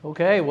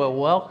Okay, well,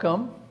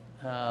 welcome.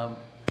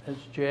 As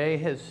Jay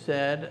has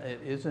said, it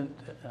isn't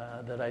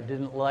that I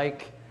didn't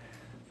like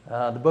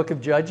the book of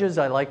Judges.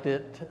 I liked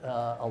it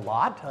a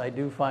lot. I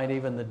do find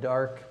even the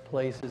dark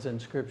places in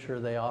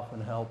Scripture, they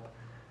often help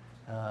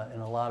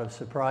in a lot of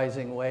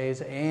surprising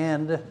ways.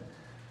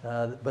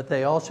 But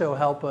they also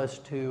help us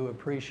to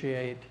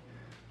appreciate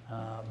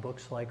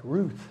books like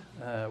Ruth,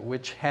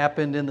 which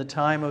happened in the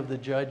time of the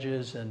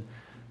Judges and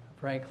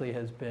frankly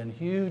has been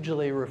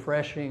hugely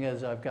refreshing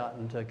as I've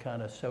gotten to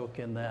kind of soak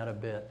in that a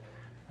bit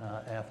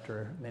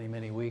after many,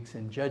 many weeks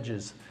in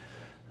Judges.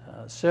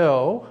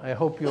 So I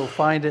hope you'll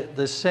find it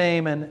the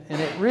same, and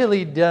it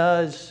really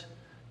does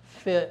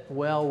fit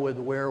well with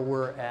where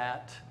we're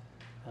at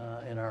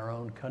in our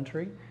own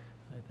country.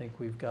 I think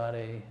we've got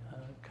a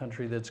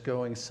country that's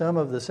going some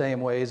of the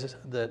same ways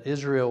that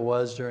Israel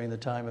was during the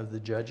time of the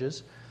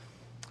Judges.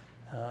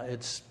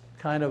 It's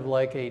kind of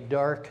like a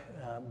dark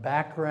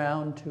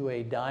background to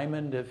a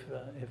diamond. If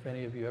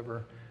any of you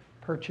ever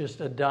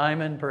purchased a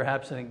diamond,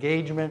 perhaps an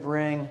engagement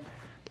ring,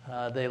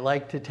 they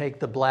like to take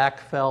the black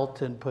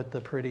felt and put the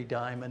pretty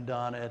diamond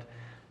on it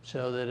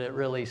so that it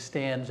really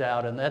stands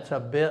out. And that's a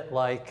bit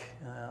like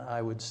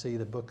I would see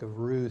the book of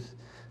Ruth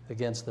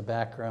against the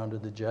background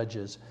of the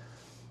Judges.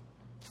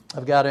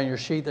 I've got on your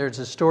sheet, there's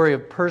a story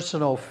of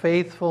personal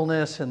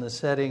faithfulness in the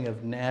setting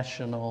of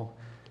national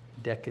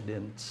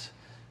decadence.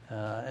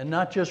 And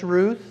not just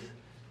Ruth,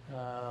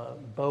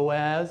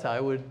 Boaz,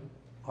 I would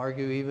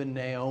argue even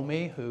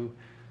Naomi, who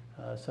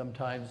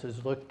sometimes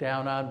is looked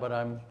down on, but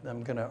I'm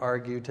going to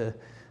argue to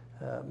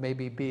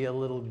maybe be a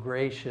little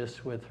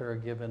gracious with her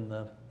given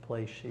the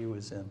place she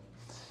was in.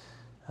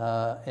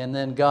 And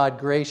then God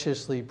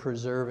graciously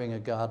preserving a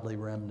godly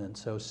remnant,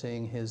 so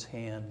seeing his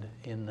hand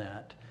in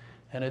that.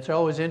 And it's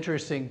always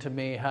interesting to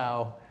me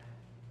how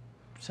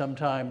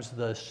sometimes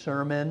the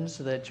sermons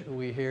that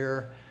we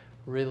hear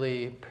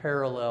really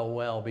parallel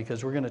well,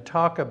 because we're going to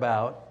talk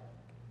about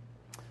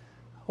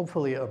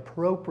hopefully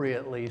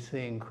appropriately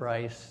seeing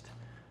Christ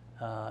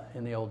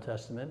in the Old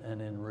Testament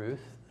and in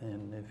Ruth.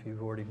 And if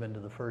you've already been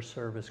to the first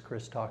service,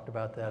 Chris talked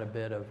about that a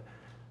bit,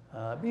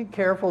 of being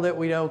careful that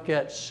we don't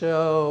get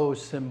so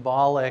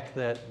symbolic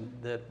that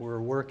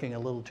we're working a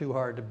little too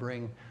hard to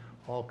bring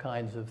all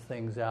kinds of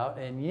things out.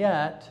 And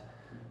yet,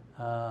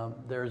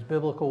 there's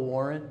biblical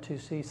warrant to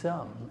see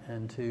some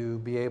and to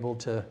be able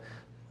to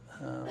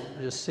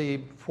just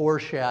see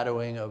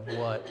foreshadowing of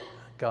what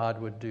God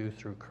would do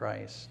through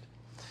Christ.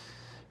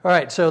 All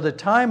right, so the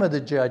time of the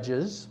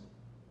Judges,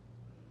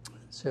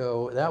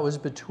 so that was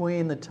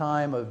between the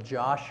time of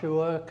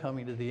Joshua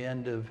coming to the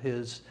end of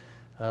his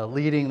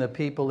leading the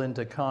people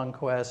into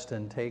conquest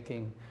and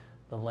taking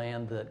the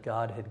land that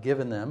God had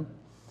given them,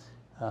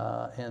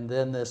 and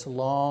then this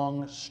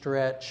long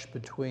stretch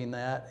between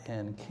that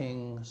and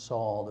King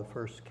Saul, the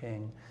first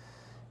king.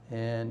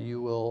 And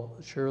you will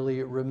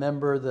surely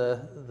remember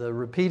the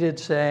repeated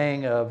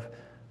saying of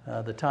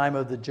the time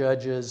of the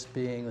Judges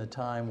being the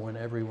time when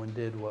everyone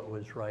did what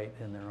was right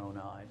in their own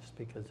eyes,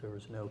 because there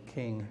was no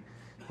king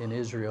in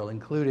Israel,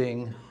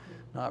 including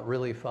not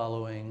really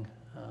following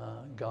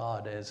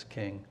God as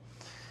king.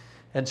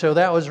 And so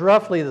that was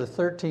roughly the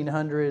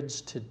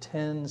 1300s to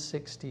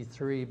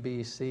 1063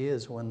 BC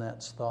is when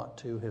that's thought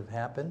to have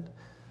happened.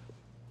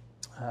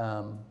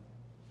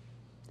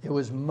 It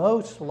was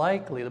most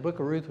likely, the book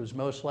of Ruth was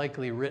most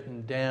likely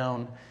written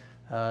down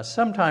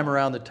sometime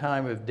around the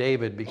time of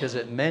David, because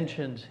it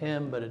mentions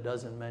him, but it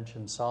doesn't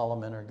mention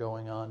Solomon or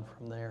going on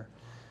from there.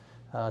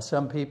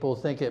 Some people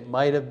think it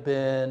might have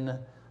been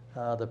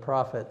the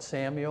prophet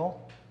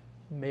Samuel.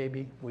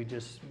 Maybe, we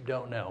just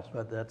don't know,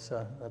 but that's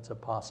a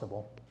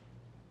possible.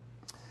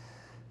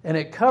 And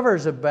it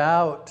covers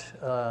about,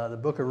 the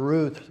book of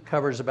Ruth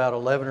covers about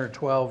 11 or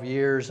 12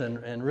 years,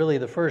 and really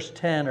the first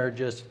 10 are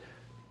just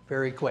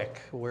very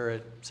quick, where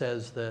it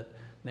says that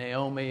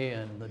Naomi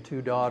and the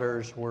two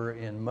daughters were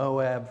in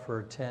Moab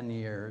for 10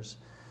 years.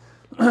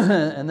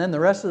 And then the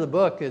rest of the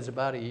book is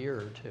about a year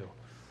or two.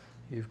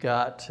 You've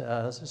got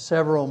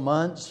several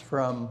months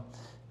from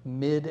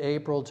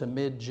mid-April to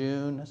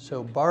mid-June.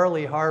 So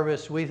barley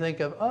harvest, we think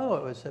of, it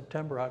was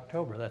September,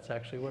 October. That's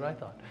actually what I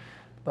thought.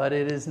 But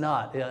it is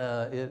not.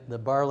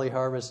 The barley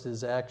harvest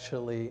is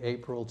actually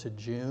April to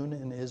June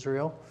in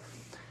Israel.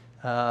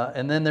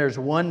 And then there's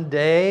one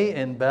day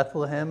in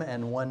Bethlehem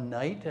and one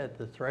night at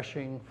the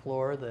threshing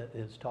floor that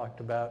is talked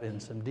about in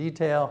some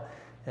detail.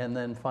 And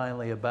then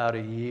finally about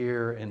a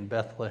year in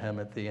Bethlehem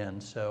at the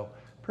end. So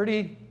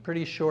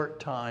pretty short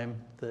time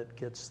that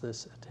gets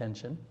this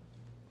attention.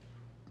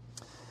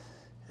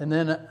 And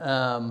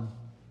then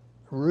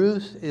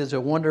Ruth is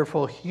a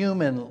wonderful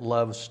human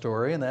love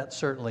story, and that's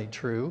certainly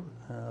true.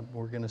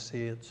 We're going to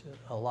see it's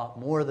a lot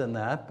more than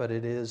that, but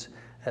it is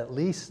at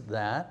least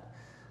that.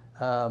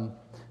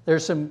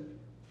 There's some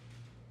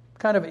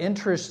kind of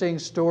interesting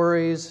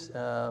stories.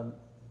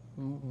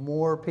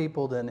 More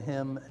people than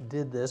him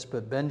did this,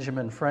 but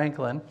Benjamin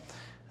Franklin,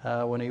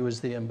 when he was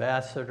the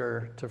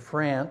ambassador to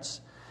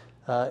France,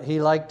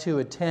 He liked to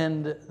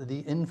attend the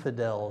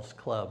Infidels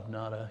Club,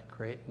 not a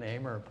great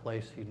name or a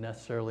place he'd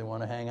necessarily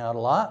want to hang out a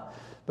lot,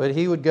 but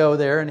he would go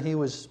there, and he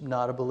was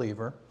not a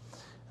believer.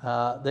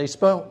 They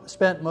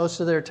spent most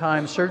of their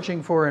time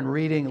searching for and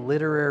reading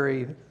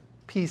literary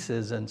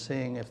pieces and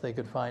seeing if they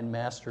could find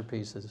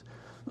masterpieces.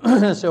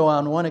 So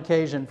on one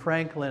occasion,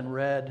 Franklin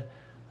read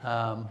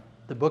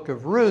the book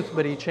of Ruth,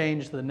 but he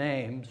changed the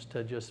names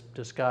to just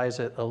disguise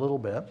it a little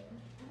bit.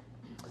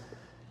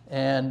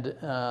 And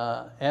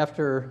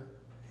after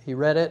he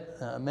read it,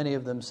 many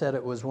of them said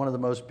it was one of the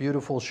most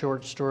beautiful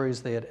short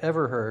stories they had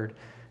ever heard,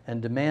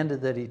 and demanded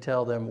that he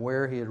tell them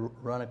where he had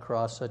run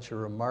across such a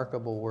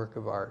remarkable work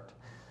of art.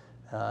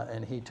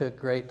 And he took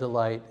great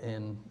delight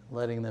in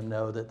letting them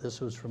know that this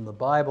was from the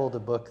Bible, the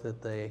book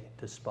that they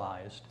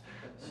despised.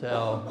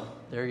 So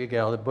there you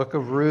go. The book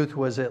of Ruth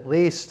was at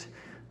least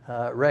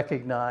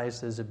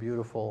recognized as a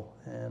beautiful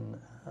and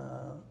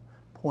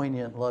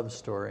poignant love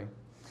story.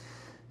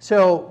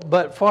 So,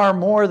 but far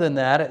more than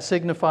that, it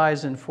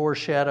signifies and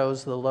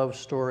foreshadows the love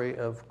story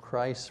of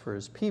Christ for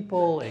his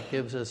people. It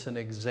gives us an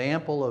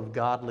example of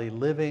godly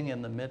living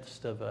in the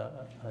midst of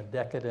a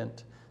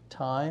decadent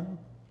time.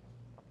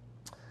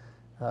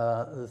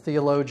 The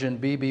theologian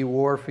B.B.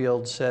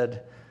 Warfield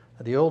said,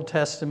 "The Old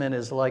Testament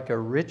is like a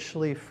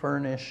richly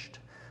furnished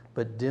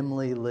but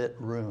dimly lit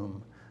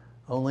room.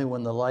 Only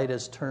when the light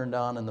is turned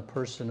on in the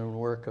person and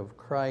work of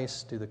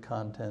Christ do the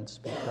contents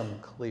become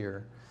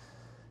clear."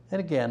 And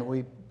again,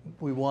 we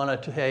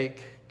want to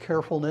take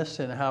carefulness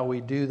in how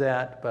we do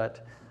that,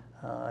 but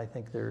I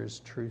think there is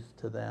truth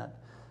to that.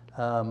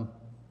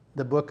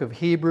 The book of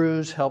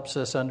Hebrews helps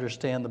us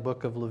understand the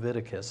book of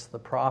Leviticus. The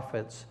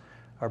prophets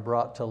are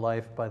brought to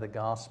life by the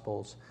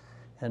Gospels.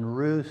 And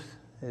Ruth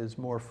is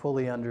more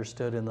fully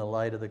understood in the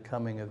light of the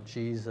coming of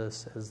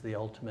Jesus as the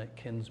ultimate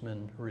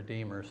kinsman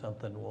redeemer,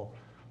 something we'll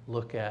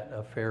look at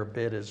a fair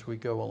bit as we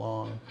go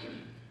along.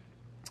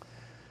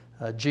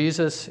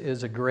 Jesus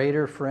is a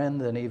greater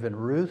friend than even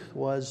Ruth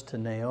was to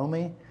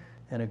Naomi,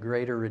 and a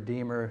greater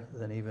redeemer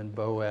than even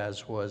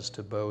Boaz was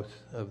to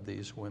both of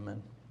these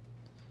women.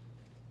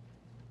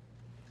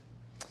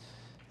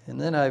 And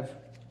then I've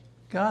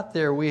got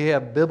there, we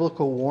have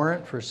biblical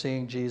warrant for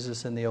seeing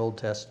Jesus in the Old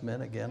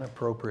Testament, again,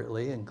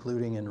 appropriately,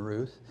 including in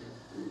Ruth.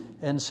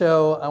 And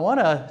so I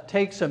want to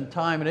take some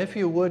time, and if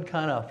you would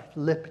kind of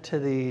flip to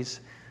these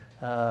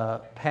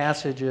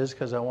passages,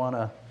 because I want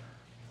to,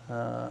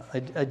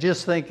 I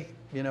just think,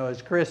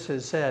 as Chris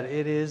has said,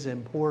 it is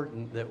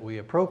important that we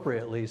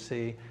appropriately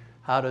see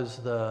how does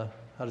the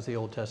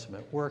Old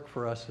Testament work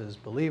for us as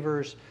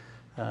believers?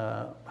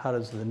 How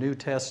does the New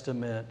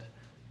Testament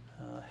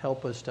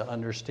help us to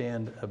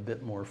understand a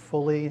bit more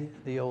fully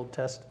the Old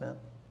Testament?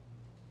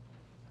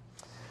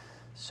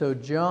 So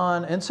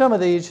John, and some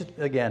of these,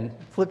 again,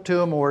 flip to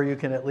them or you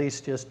can at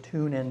least just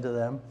tune into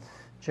them.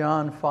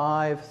 John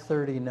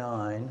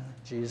 5:39,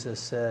 Jesus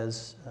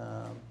says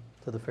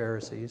to the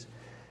Pharisees,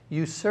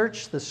 "You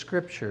search the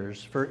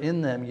Scriptures, for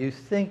in them you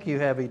think you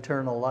have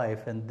eternal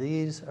life, and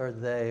these are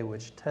they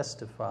which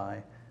testify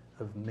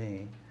of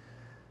me."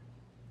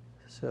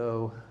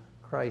 So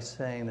Christ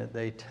saying that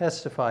they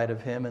testified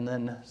of him, and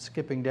then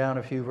skipping down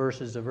a few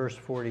verses to verse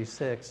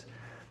 46,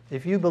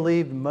 "If you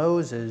believed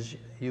Moses,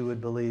 you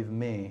would believe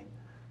me,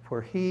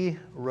 for he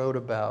wrote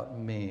about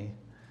me."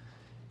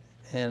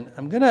 And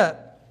I'm going to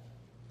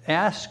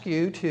ask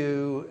you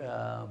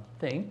to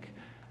think.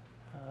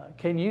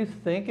 Can you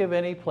think of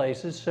any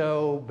places?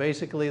 So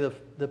basically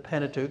the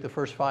Pentateuch, the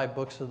first 5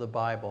 books of the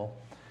Bible,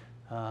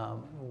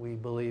 we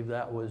believe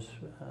that was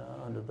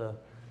under the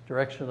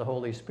direction of the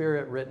Holy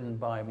Spirit, written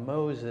by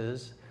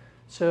Moses.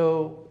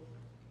 So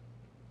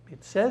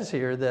it says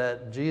here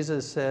that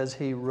Jesus says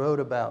he wrote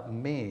about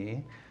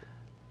me.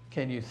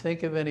 Can you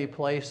think of any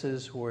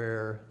places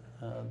where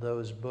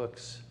those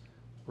books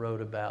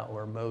wrote about,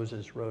 where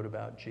Moses wrote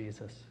about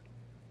Jesus?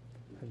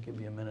 I'll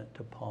give you a minute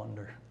to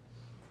ponder.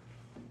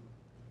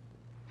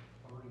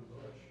 Burning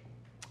bush.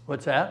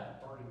 What's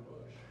that? Burning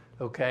bush.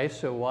 Okay,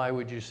 so why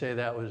would you say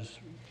that was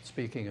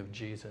speaking of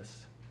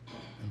Jesus?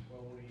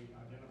 Well, when he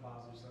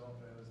identifies himself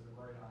as the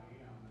great I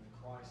am,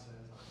 and Christ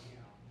says I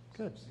am.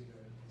 Good. So you see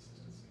the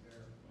consistency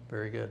there.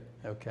 Very good.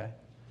 Okay.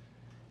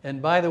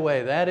 And by the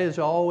way, that is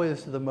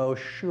always the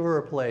most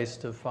sure place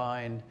to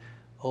find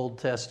Old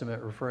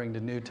Testament referring to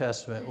New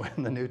Testament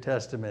when the New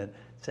Testament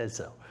says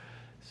so.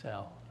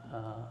 So,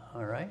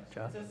 all right,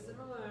 John. It's a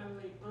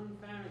similarly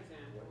unfair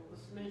example. The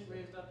snake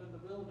raised up in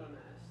the wilderness.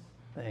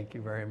 Thank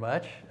you very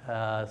much.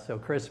 So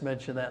Chris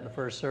mentioned that in the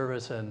first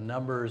service, and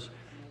Numbers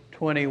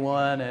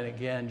 21, and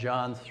again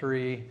John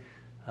 3,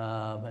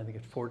 I think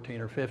it's 14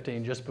 or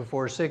 15, just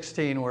before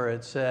 16, where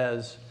it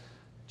says,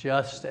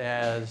 just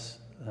as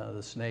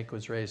the snake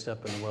was raised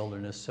up in the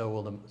wilderness, so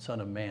will the Son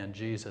of Man,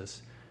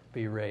 Jesus,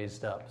 be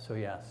raised up. So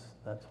yes,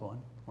 that's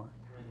one. When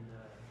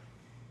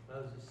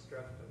Moses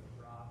struck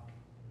the rock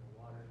and the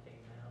water came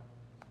out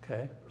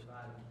Okay. to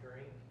provide him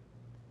drink,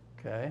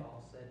 Okay.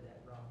 Paul said that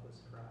rock was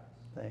Christ.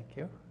 Thank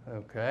you.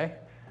 Okay.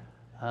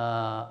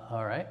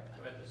 All right.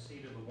 So at the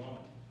seed of the woman.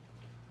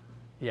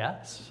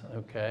 Yes,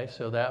 okay,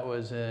 so that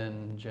was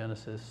in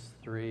Genesis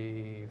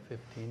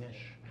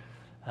 3:15-ish.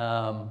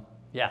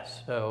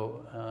 Yes,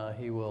 so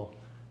he will,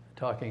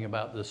 talking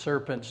about the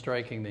serpent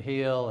striking the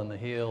heel and the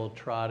heel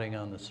trotting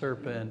on the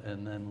serpent,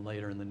 and then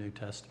later in the New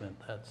Testament,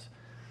 that's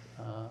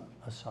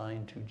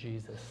assigned to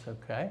Jesus,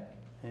 okay?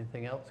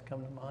 Anything else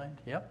come to mind?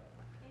 Yep.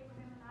 Abraham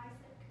and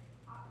Isaac,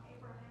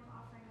 Abraham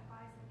offering up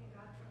Isaac and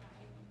God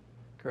providing.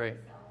 Great.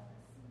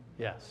 Selfless.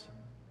 Yes.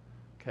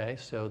 Okay,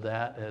 so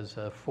that is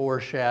a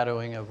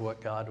foreshadowing of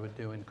what God would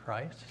do in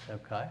Christ.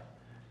 Okay.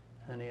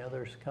 Any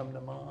others come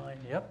to mind?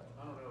 Yep.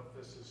 I don't know if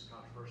this is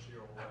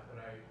controversial or what, but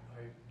I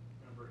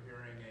remember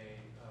hearing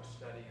a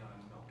study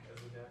on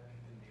Melchizedek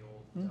in the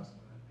Old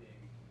Testament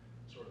being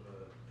sort of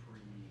a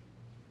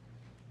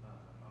I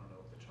don't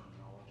know what the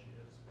terminology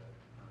is, but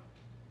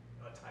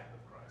a type of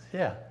Christ.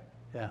 Yeah.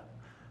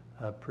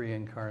 A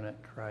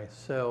pre-incarnate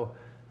Christ. So,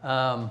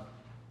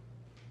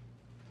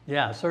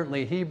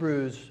 certainly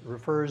Hebrews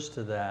refers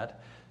to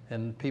that,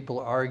 and people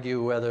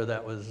argue whether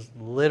that was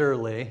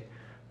literally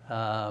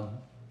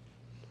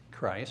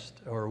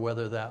Christ or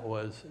whether that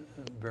was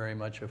very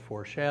much a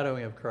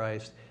foreshadowing of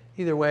Christ.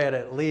 Either way, it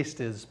at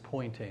least is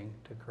pointing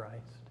to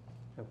Christ.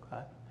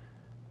 Okay.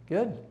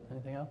 Good.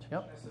 Anything else?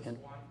 Yep. Genesis 1,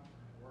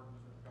 words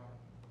with God.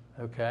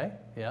 Okay.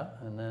 Yeah.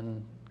 And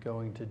then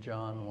going to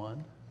John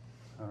 1.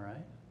 All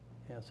right.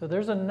 Yeah. So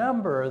there's a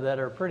number that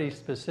are pretty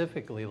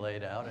specifically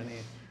laid out. Any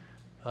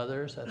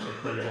others? That's a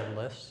pretty good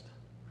list.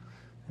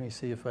 Let me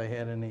see if I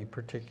had any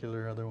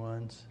particular other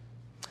ones.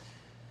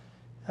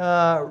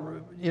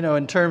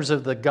 In terms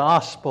of the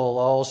gospel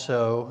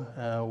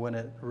also, when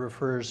it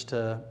refers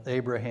to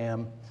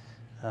Abraham,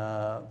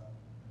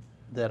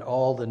 that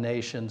all the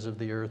nations of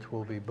the earth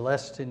will be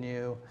blessed in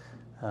you.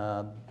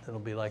 It'll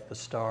be like the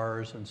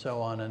stars and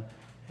so on,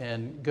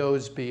 and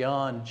goes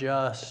beyond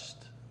just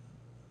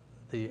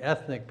the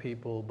ethnic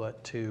people,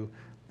 but to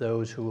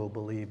those who will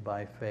believe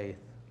by faith.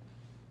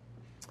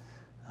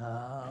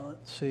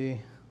 Let's see.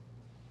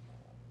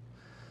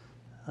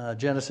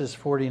 Genesis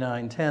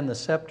 49:10, the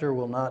scepter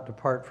will not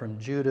depart from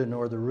Judah,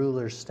 nor the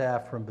ruler's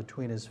staff from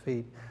between his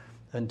feet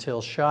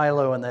until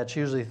Shiloh, and that's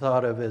usually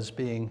thought of as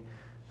being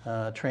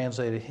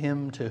translated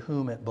him to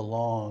whom it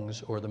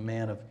belongs, or the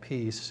man of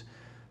peace.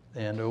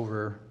 And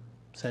over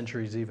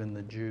centuries, even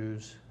the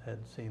Jews had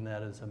seen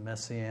that as a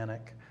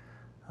messianic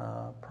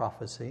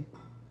prophecy.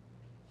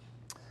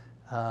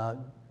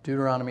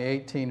 Deuteronomy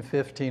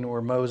 18:15,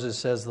 where Moses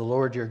says, the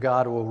Lord your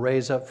God will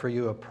raise up for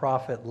you a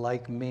prophet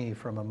like me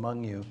from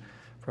among you,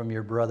 from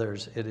your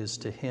brothers. It is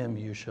to him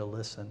you shall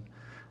listen.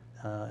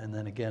 And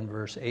then again,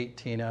 verse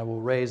 18, I will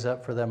raise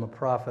up for them a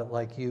prophet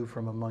like you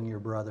from among your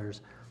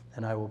brothers,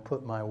 and I will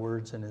put my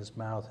words in his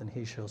mouth, and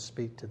he shall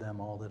speak to them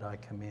all that I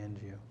command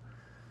you.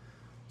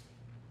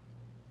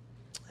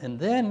 And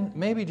then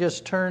maybe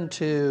just turn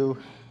to,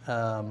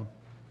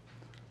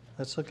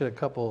 let's look at a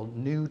couple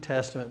New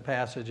Testament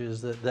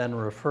passages that then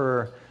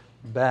refer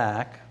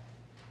back.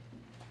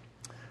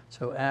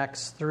 So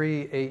Acts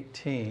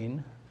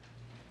 3:18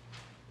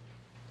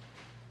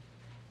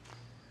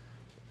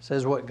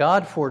 says, what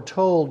God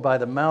foretold by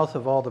the mouth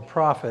of all the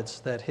prophets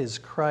that his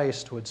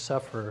Christ would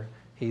suffer,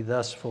 he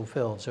thus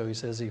fulfilled. So he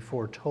says he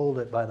foretold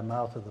it by the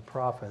mouth of the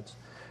prophets.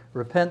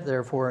 Repent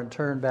therefore and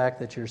turn back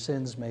that your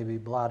sins may be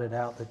blotted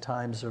out, that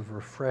times of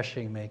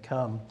refreshing may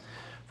come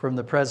from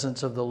the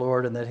presence of the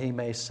Lord, and that he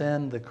may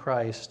send the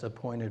Christ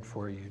appointed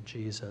for you,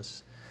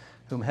 Jesus,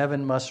 whom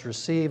heaven must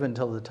receive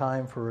until the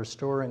time for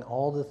restoring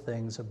all the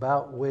things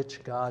about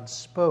which God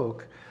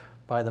spoke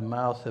by the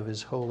mouth of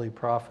his holy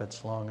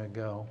prophets long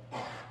ago.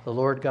 The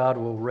Lord God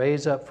will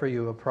raise up for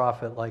you a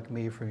prophet like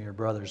me from your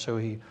brothers. So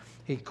he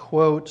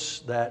quotes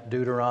that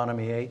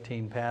Deuteronomy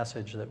 18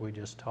 passage that we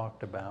just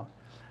talked about.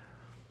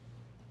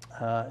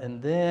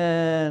 And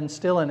then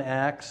still in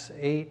Acts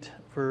 8,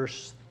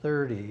 verse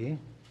 30,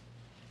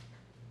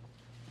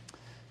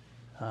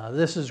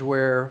 this is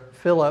where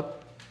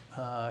Philip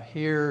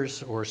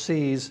hears or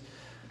sees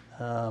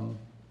the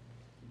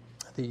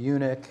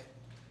eunuch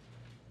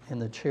in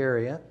the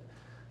chariot.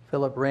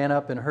 Philip ran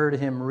up and heard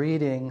him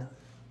reading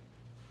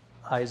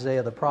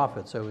Isaiah the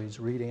prophet, so he's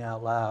reading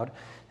out loud.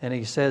 And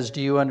he says,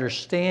 do you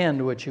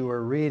understand what you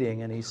are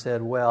reading? And he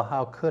said, well,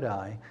 how could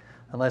I,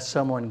 unless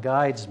someone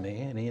guides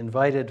me? And he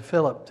invited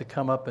Philip to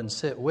come up and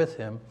sit with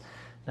him.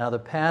 Now the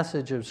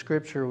passage of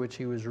Scripture which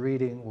he was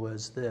reading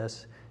was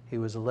this: he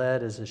was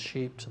led as a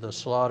sheep to the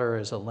slaughter,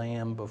 as a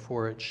lamb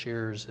before its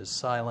shearers is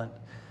silent,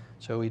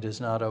 so he does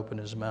not open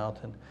his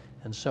mouth,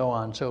 and so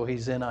on. So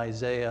he's in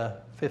Isaiah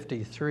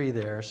 53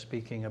 there,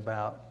 speaking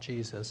about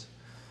Jesus.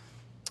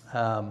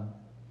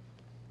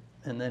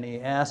 And then he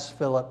asks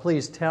Philip,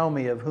 please tell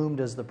me, of whom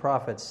does the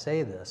prophet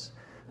say this?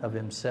 Of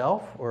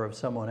himself or of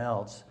someone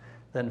else?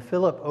 Then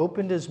Philip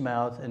opened his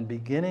mouth, and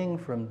beginning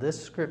from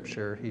this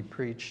scripture, he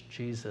preached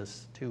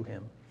Jesus to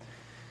him.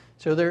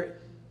 So there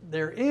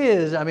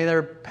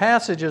are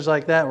passages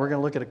like that, and we're going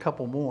to look at a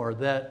couple more,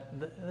 that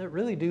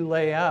really do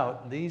lay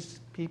out these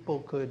people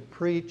could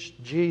preach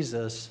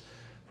Jesus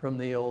from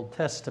the Old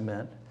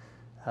Testament.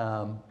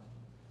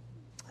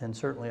 And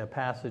certainly a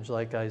passage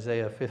like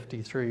Isaiah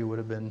 53 would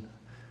have been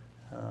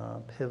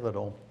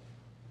pivotal.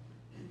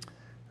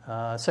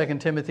 2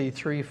 Timothy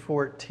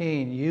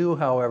 3:14, you,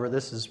 however,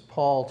 this is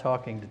Paul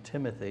talking to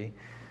Timothy,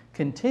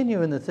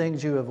 continue in the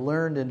things you have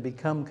learned and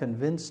become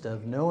convinced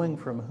of, knowing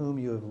from whom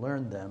you have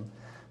learned them,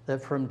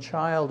 that from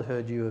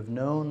childhood you have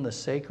known the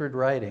sacred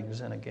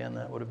writings, and again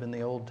that would have been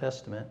the Old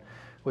Testament,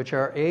 which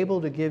are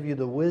able to give you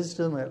the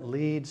wisdom that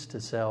leads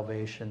to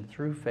salvation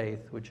through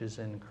faith which is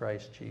in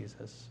Christ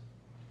Jesus.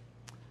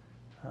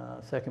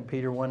 2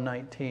 Peter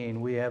 1:19,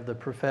 we have the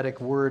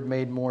prophetic word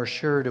made more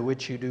sure, to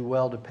which you do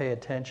well to pay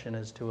attention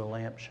as to a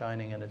lamp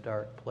shining in a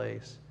dark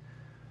place.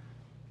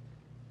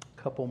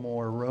 A couple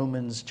more.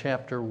 Romans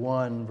chapter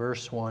 1,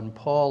 verse 1.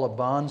 Paul, a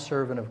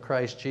bondservant of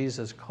Christ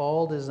Jesus,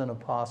 called as an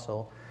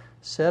apostle,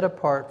 set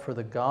apart for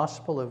the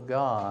gospel of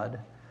God,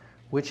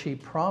 which he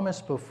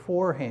promised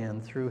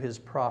beforehand through his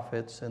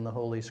prophets in the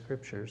Holy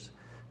Scriptures,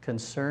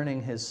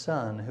 concerning his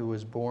Son, who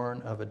was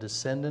born of a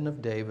descendant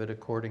of David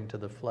according to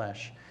the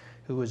flesh,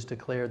 who was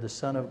declared the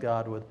Son of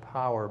God with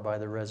power by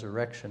the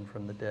resurrection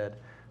from the dead,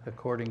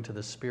 according to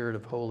the Spirit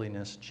of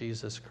holiness,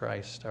 Jesus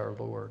Christ our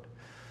Lord.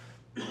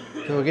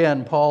 So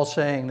again, Paul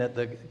saying that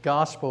the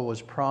gospel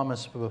was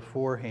promised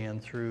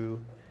beforehand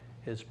through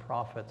his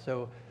prophets.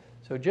 So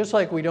just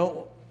like we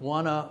don't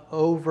want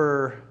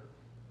to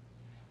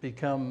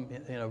become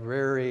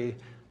very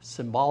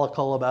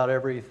symbolical about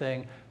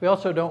everything, we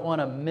also don't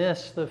want to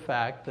miss the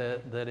fact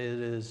that it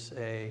is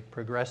a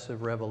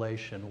progressive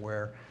revelation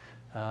where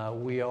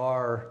we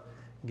are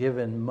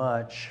given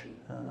much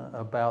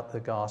about the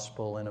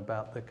gospel and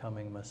about the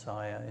coming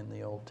Messiah in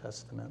the Old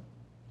Testament.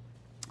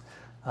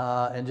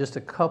 And just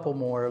a couple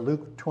more.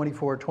 Luke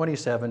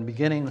 24:27,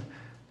 beginning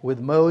with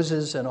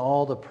Moses and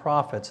all the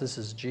prophets, this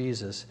is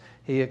Jesus,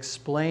 he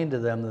explained to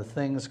them the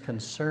things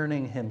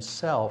concerning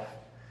himself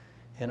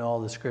in all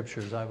the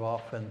Scriptures. I've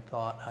often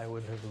thought I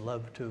would have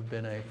loved to have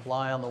been a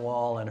fly on the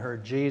wall and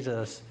heard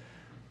Jesus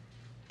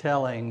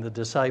telling the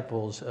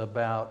disciples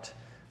about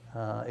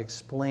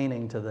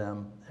explaining to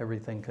them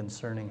everything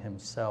concerning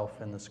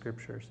himself in the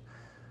Scriptures.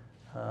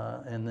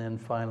 And then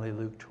finally,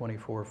 Luke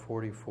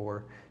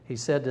 24:44, he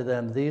said to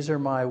them, these are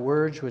my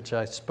words which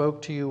I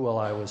spoke to you while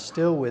I was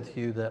still with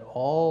you, that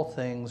all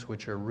things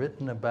which are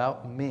written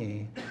about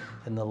me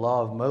in the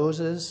law of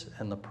Moses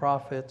and the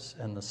prophets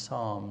and the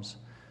Psalms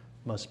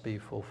must be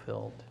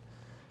fulfilled.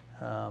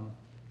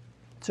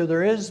 So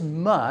there is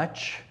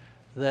much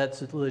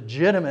that's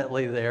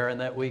legitimately there and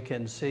that we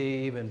can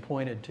see even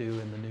pointed to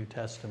in the New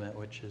Testament,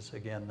 which is,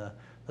 again,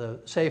 the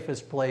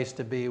safest place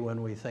to be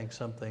when we think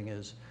something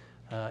is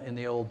in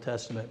the Old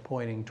Testament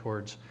pointing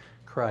towards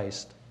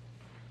Christ.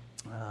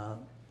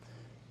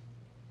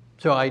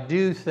 So I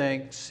do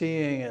think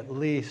seeing at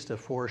least a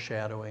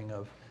foreshadowing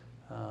of,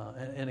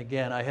 and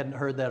again, I hadn't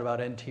heard that about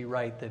N.T.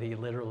 Wright, that he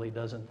literally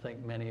doesn't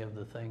think many of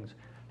the things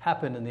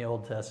happened in the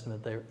Old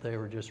Testament. They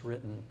were just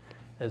written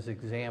as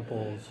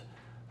examples.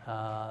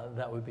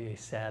 That would be a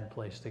sad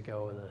place to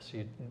go with this.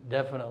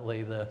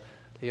 Definitely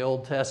the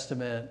Old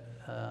Testament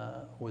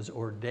was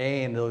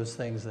ordained, those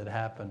things that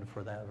happened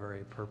for that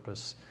very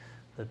purpose,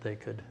 that they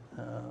could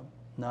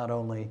not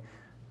only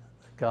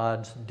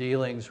God's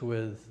dealings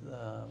with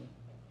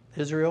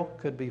Israel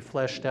could be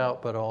fleshed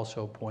out, but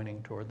also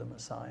pointing toward the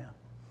Messiah.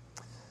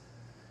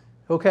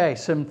 Okay,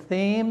 some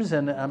themes,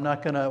 and we're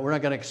not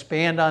gonna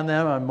expand on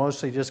them. I'm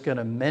mostly just going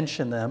to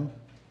mention them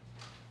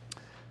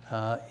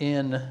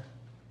in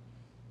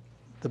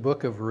the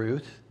book of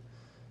Ruth.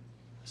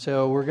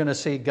 So we're going to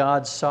see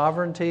God's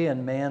sovereignty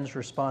and man's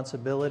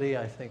responsibility.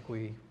 I think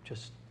we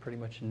just pretty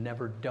much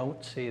never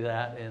don't see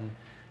that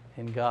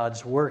in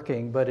God's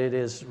working, but it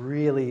is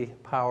really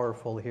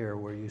powerful here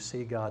where you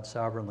see God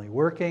sovereignly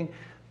working,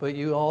 but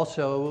you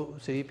also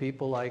see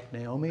people like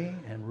Naomi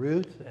and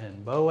Ruth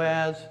and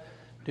Boaz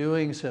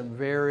doing some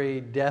very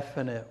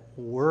definite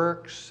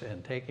works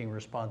and taking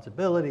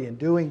responsibility and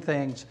doing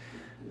things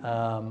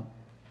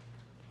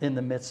in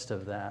the midst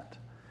of that.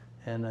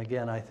 And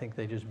again, I think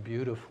they just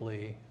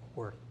beautifully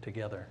work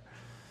together.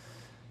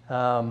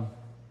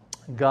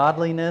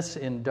 Godliness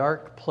in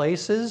dark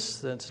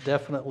places, that's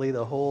definitely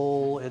the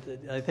whole,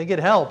 I think it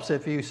helps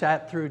if you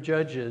sat through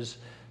Judges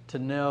to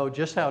know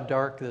just how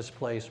dark this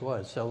place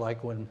was. So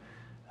like when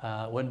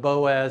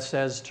Boaz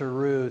says to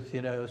Ruth,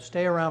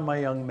 stay around my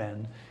young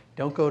men,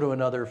 don't go to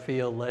another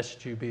field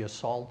lest you be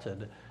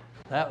assaulted.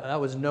 That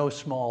was no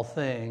small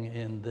thing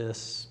in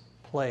this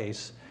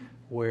place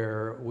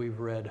where we've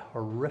read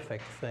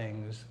horrific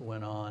things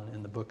went on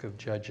in the book of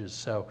Judges.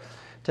 So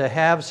to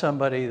have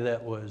somebody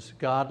that was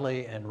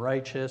godly and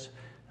righteous,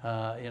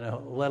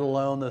 let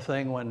alone the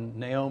thing when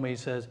Naomi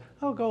says,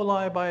 oh, go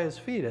lie by his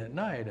feet at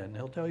night and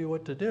he'll tell you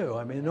what to do.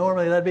 I mean,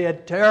 normally that'd be a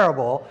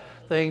terrible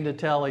thing to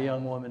tell a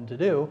young woman to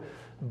do,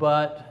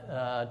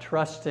 but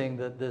trusting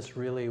that this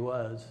really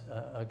was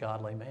a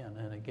godly man.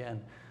 And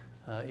again,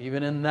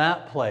 even in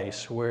that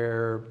place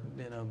where,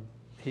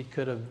 he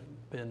could have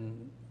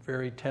been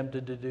very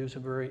tempted to do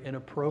some very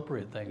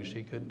inappropriate things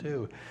she could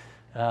do.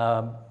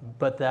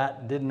 But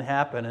that didn't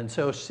happen. And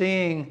so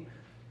seeing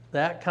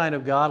that kind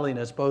of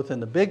godliness, both in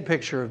the big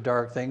picture of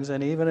dark things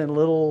and even in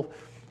little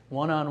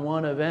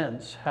one-on-one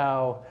events,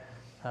 how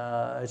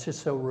it's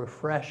just so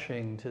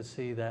refreshing to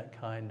see that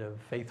kind of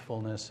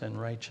faithfulness and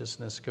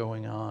righteousness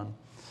going on.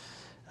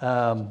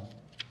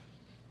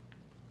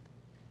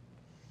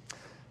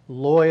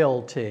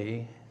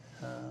 Loyalty.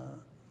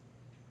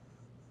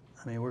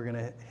 We're going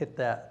to hit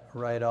that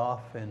right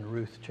off in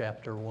Ruth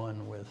chapter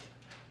 1 with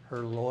her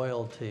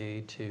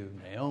loyalty to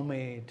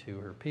Naomi, to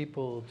her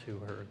people, to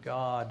her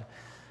God,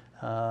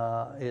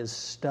 is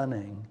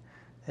stunning.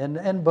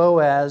 And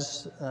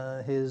Boaz,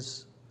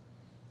 his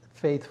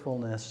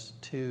faithfulness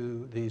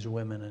to these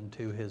women and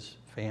to his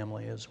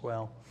family as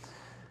well.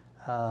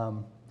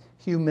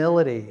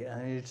 Humility.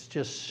 It's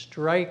just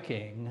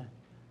striking,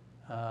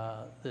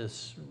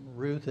 this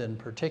Ruth in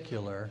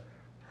particular,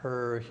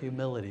 her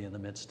humility in the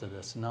midst of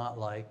this. Not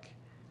like,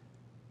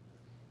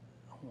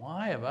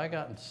 why have I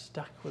gotten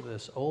stuck with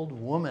this old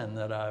woman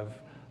that I've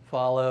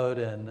followed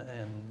and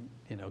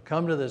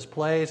come to this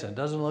place, and it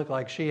doesn't look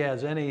like she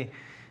has any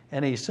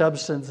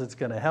substance that's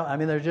going to help.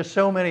 There's just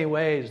so many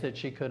ways that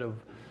she could have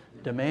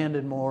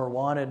demanded more,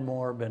 wanted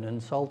more, been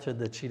insulted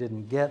that she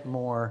didn't get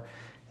more,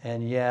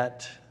 and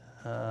yet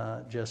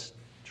just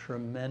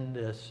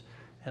tremendous.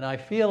 And I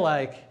feel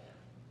like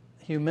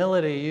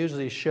humility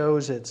usually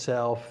shows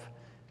itself,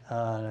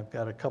 and I've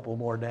got a couple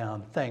more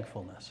down,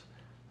 thankfulness.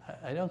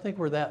 I don't think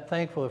we're that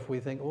thankful if we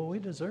think, well, we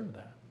deserve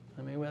that.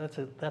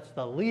 That's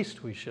the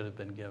least we should have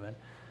been given.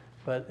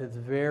 But it's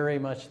very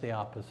much the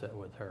opposite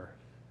with her.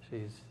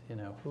 She's,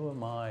 who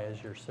am I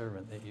as your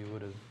servant that you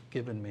would have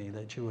given me,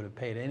 that you would have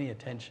paid any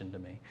attention to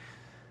me?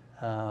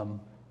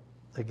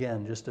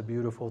 Again, just a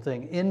beautiful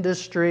thing.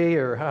 Industry,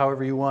 or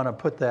however you want to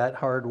put that,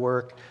 hard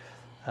work.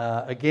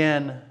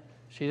 Again,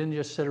 she didn't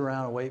just sit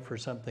around and wait for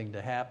something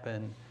to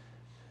happen.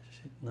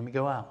 Let me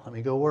go out. Let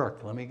me go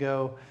work. Let me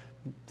go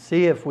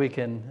see if we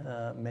can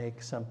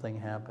make something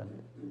happen.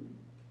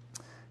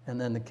 And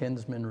then the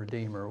kinsman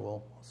redeemer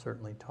we'll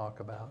certainly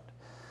talk about.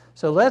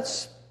 So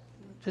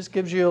just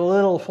gives you a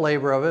little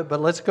flavor of it,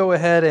 but let's go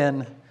ahead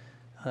and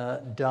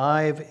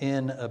dive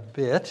in a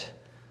bit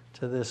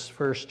to this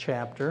first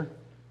chapter.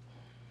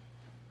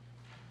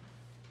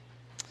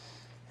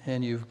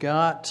 And you've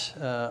got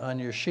on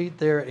your sheet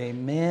there a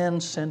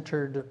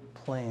man-centered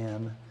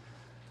plan.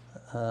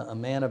 A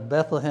man of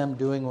Bethlehem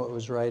doing what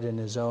was right in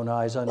his own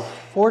eyes.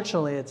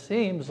 Unfortunately, it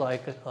seems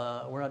like,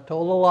 we're not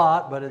told a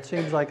lot, but it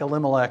seems like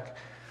Elimelech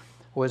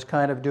was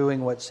kind of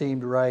doing what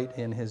seemed right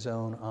in his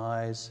own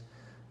eyes.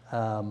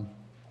 And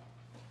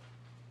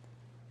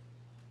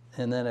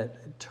then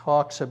it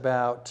talks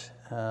about,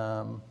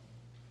 in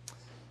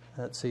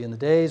the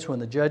days when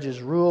the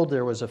judges ruled,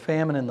 there was a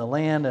famine in the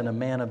land, and a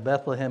man of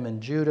Bethlehem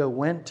in Judah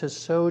went to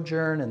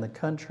sojourn in the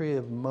country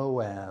of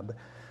Moab,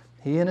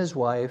 he and his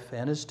wife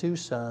and his 2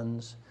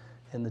 sons,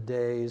 in the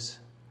days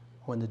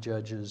when the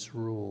judges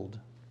ruled.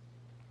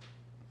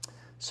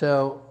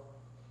 So,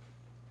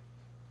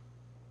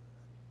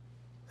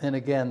 and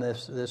again,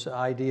 this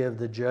idea of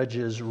the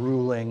judges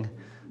ruling,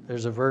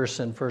 there's a verse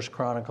in 1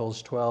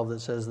 Chronicles 12 that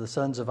says, the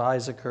sons of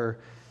Issachar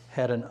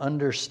had an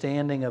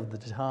understanding of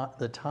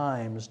the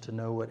times to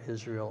know what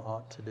Israel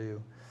ought to do.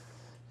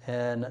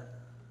 And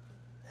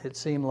it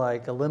seemed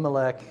like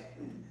Elimelech,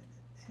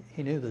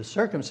 he knew the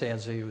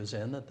circumstance he was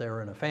in, that they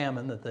were in a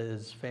famine, that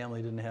his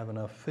family didn't have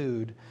enough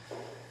food.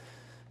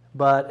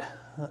 But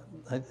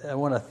I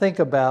want to think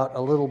about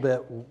a little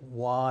bit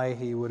why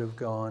he would have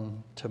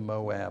gone to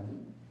Moab.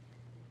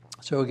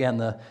 So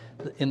again,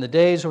 in the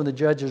days when the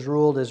judges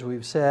ruled, as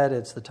we've said,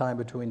 it's the time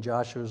between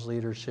Joshua's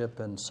leadership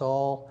and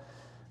Saul.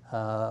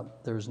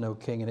 There was no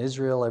king in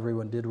Israel.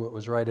 Everyone did what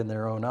was right in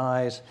their own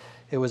eyes.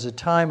 It was a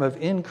time of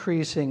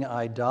increasing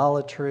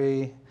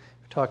idolatry.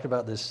 Talked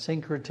about this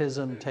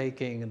syncretism,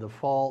 taking the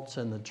false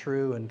and the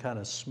true and kind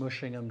of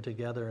smushing them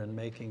together and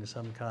making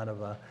some kind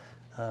of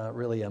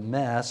really a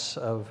mess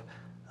of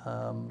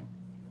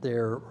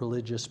their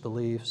religious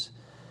beliefs.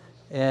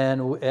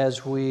 And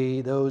as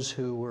those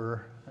who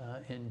were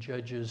in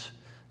Judges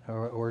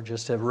or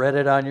just have read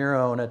it on your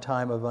own, a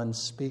time of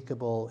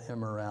unspeakable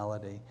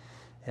immorality.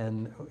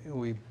 And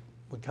we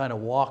kind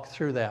of walk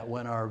through that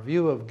when our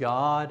view of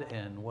God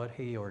and what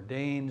He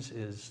ordains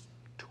is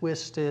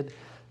twisted,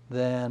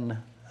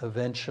 then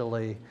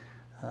eventually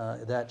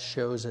that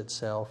shows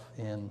itself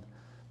in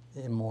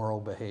immoral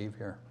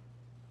behavior.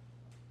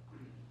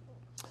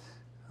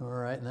 All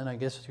right, and then I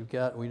guess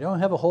we don't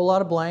have a whole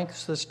lot of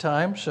blanks this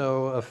time,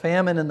 so a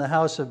famine in the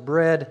house of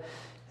bread,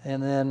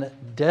 and then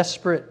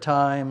desperate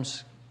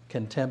times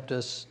can tempt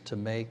us to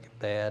make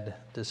bad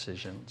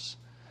decisions.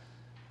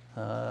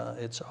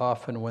 It's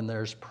often when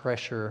there's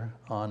pressure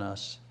on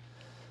us.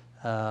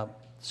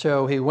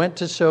 So he went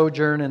to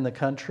sojourn in the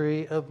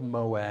country of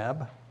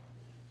Moab.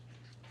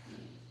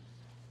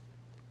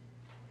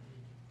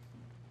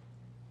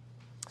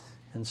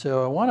 And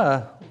so I want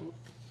to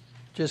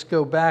just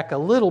go back a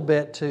little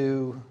bit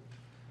to,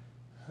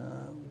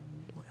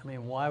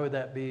 why would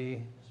that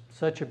be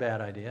such a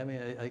bad idea?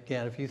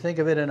 Again, if you think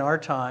of it in our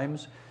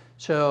times,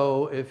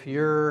 so if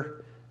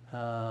your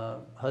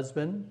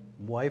husband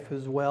wife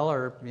as well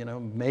are,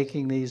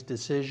 making these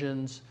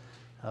decisions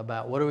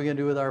about what are we going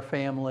to do with our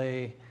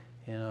family.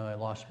 I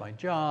lost my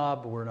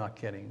job. We're not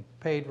getting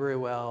paid very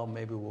well.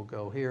 Maybe we'll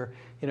go here.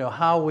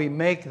 How we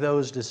make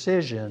those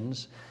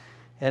decisions.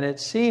 And it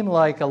seemed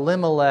like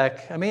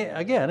Elimelech,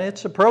 again,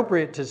 it's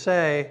appropriate to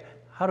say,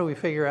 how do we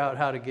figure out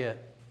how to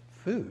get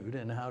food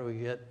and how do we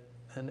get,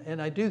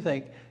 and I do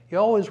think you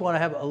always want to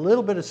have a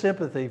little bit of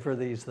sympathy for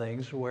these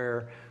things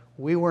where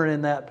we weren't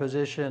in that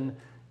position.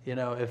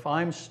 If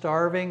I'm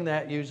starving,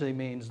 that usually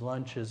means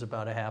lunch is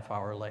about a half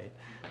hour late.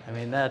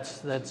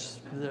 That's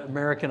the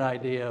American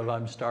idea of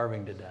I'm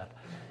starving to death.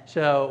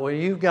 So when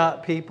you've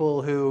got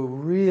people who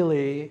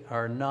really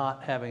are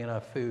not having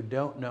enough food,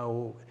 don't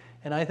know,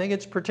 and I think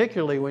it's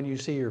particularly when you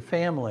see your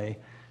family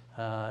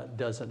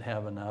doesn't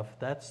have enough,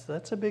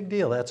 that's a big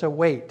deal. That's a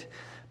weight.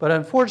 But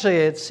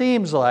unfortunately, it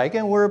seems like,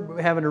 and we're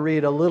having to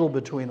read a little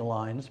between the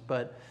lines,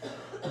 but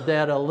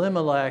that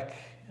Elimelech,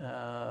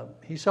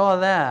 he saw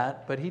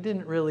that, but he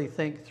didn't really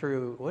think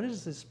through, what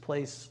is this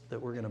place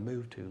that we're going to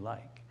move to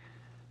like?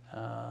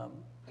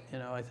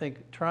 I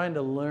think trying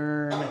to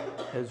learn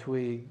as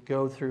we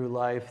go through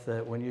life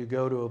that when you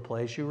go to a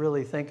place, you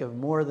really think of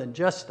more than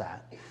just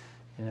that.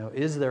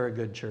 Is there a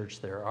good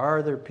church there?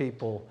 Are there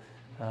people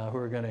who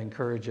are going to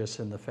encourage us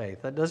in the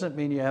faith? That doesn't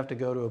mean you have to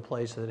go to a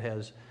place that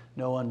has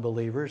no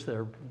unbelievers.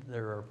 There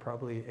are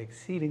probably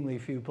exceedingly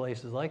few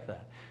places like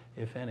that,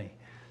 if any.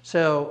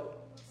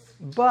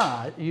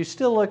 But you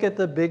still look at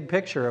the big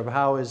picture of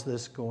how is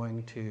this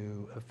going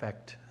to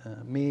affect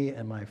me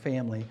and my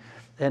family,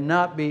 and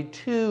not be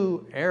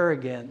too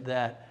arrogant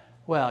that,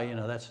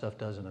 that stuff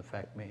doesn't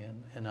affect me,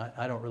 and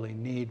I don't really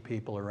need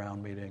people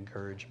around me to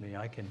encourage me.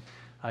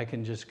 I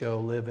can just go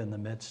live in the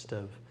midst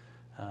of,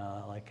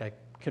 like I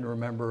can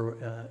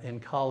remember in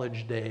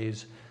college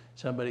days,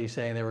 somebody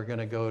saying they were going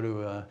to go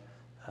to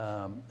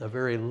a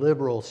very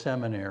liberal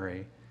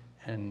seminary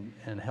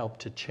and help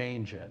to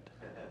change it.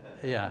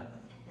 Yeah.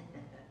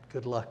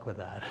 Good luck with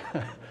that.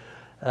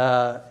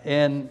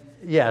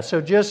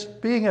 So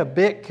just being a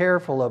bit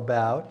careful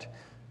about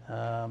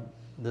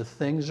the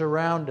things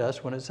around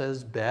us. When it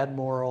says bad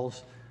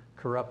morals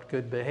corrupt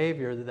good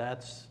behavior,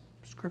 that's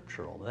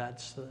scriptural.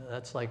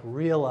 That's like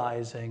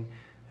realizing,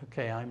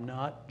 okay, I'm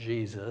not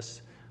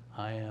Jesus.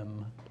 I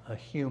am a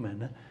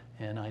human,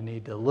 and I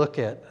need to look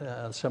at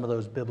some of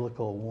those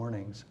biblical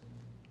warnings.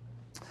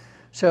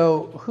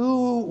 So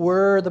who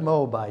were the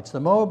Moabites? The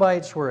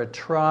Moabites were a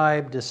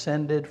tribe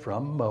descended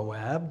from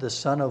Moab, the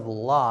son of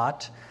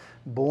Lot,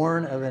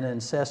 born of an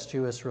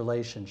incestuous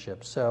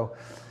relationship. So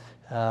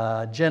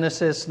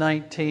Genesis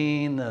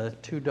 19, the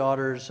two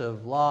daughters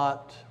of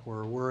Lot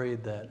were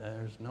worried that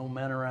there's no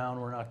men around,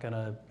 we're not going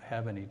to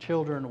have any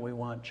children, we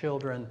want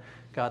children,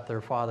 got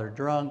their father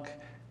drunk,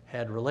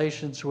 had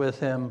relations with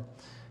him,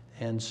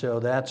 and so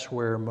that's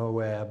where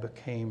Moab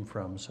came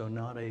from. So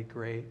not a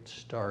great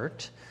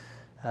start.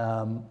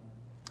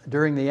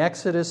 During the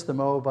Exodus, the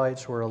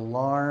Moabites were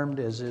alarmed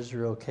as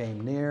Israel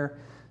came near.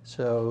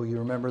 So you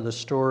remember the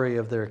story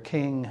of their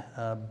king,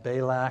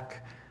 Balak,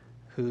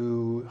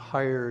 who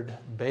hired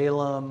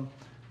Balaam,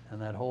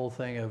 and that whole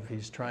thing of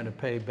he's trying to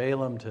pay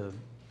Balaam to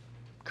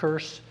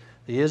curse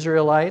the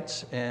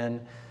Israelites.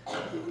 And,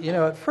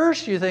 at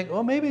first you think,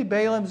 well, maybe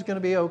Balaam's going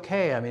to be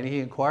okay. He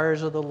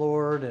inquires of the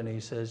Lord, and he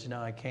says,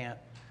 I can't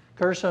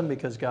curse them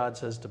because God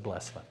says to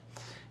bless them.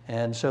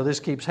 And so this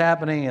keeps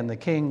happening, and the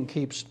king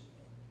keeps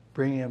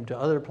bringing him to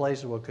other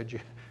places. Well, could you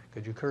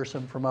curse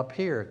him from up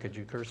here? Could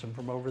you curse him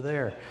from over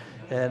there?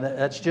 And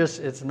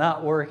it's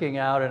not working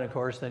out. And of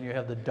course, then you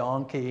have the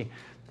donkey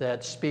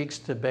that speaks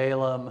to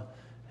Balaam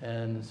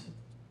and,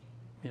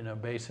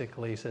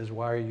 basically says,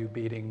 why are you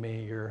beating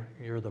me?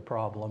 You're the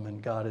problem.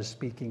 And God is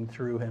speaking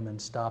through him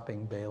and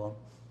stopping Balaam.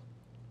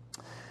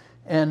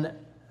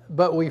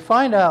 But we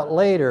find out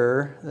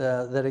later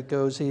that it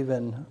goes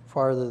even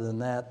farther than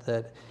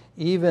that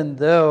even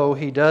though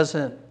he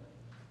doesn't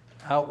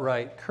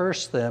outright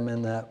curse them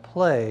in that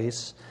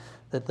place,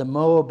 that the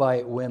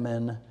Moabite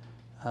women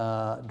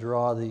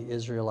draw the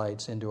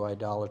Israelites into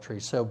idolatry.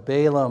 So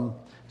Balaam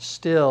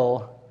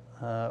still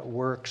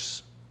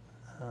works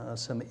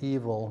some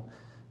evil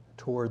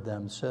toward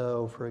them.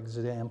 So, for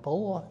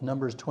example,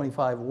 Numbers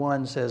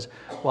 25:1 says,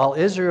 while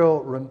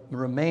Israel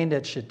remained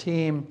at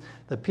Shittim,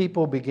 the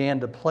people began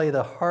to play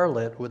the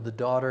harlot with the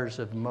daughters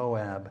of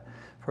Moab.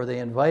 For they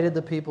invited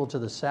the people to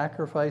the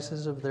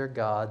sacrifices of their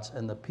gods,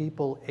 and the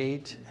people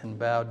ate and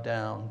bowed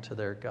down to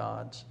their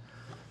gods.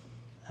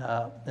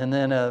 And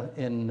then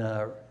in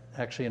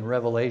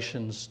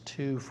Revelations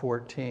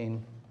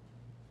 2:14,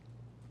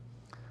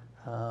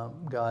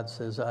 God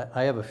says,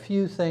 I have a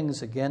few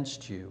things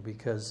against you,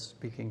 because,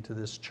 speaking to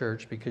this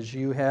church, because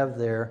you have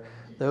there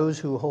those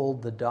who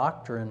hold the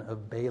doctrine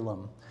of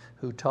Balaam,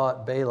 who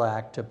taught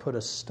Balak to put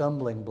a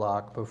stumbling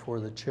block before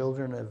the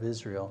children of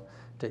Israel,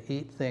 to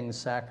eat things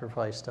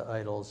sacrificed to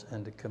idols,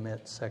 and to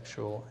commit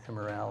sexual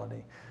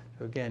immorality.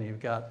 So again, you've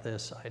got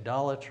this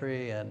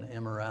idolatry and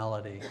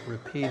immorality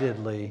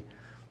repeatedly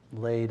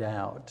laid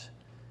out.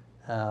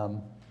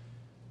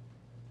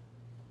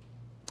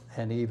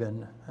 and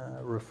even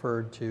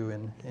referred to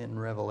in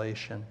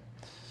Revelation.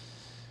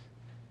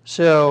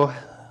 So,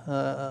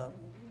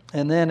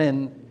 and then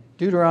in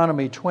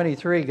Deuteronomy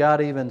 23,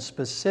 God even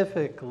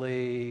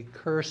specifically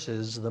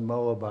curses the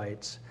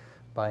Moabites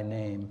by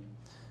name.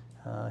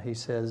 He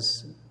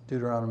says,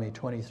 Deuteronomy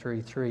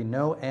 23:3,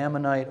 no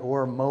Ammonite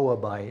or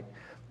Moabite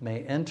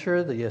may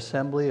enter the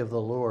assembly of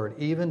the Lord,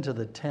 even to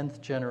the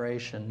 10th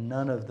generation.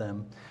 None of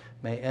them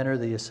may enter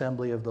the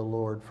assembly of the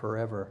Lord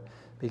forever,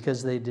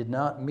 because they did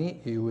not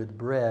meet you with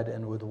bread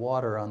and with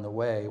water on the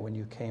way when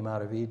you came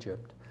out of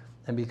Egypt,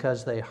 and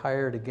because they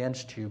hired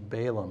against you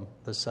Balaam,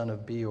 the son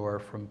of Beor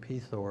from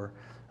Pethor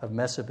of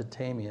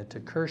Mesopotamia, to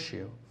curse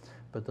you.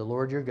 But the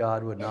Lord your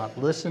God would not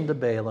listen to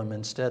Balaam.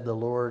 Instead, the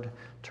Lord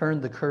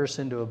turned the curse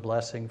into a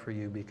blessing for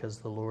you, because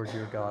the Lord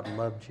your God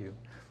loved you.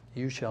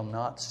 You shall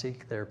not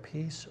seek their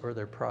peace or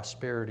their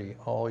prosperity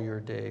all your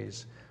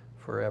days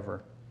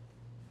forever.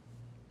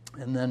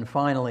 And then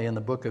finally, in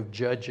the book of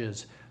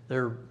Judges,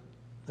 they're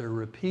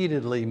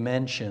repeatedly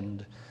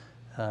mentioned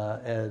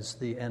as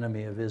the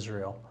enemy of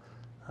Israel.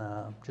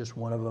 Just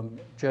one of them,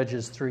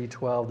 Judges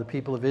 3:12, the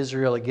people of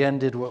Israel again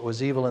did what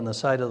was evil in the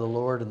sight of the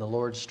Lord, and the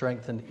Lord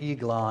strengthened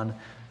Eglon,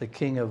 the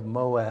king of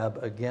Moab,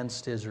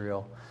 against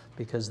Israel,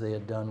 because they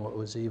had done what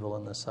was evil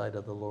in the sight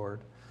of the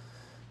Lord.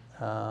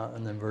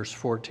 And then verse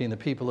 14, the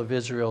people of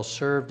Israel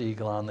served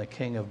Eglon, the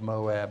king of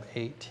Moab,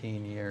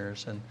 18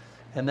 years.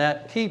 And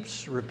that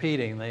keeps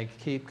repeating. They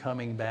keep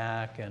coming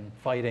back and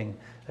fighting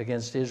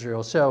against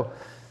Israel. So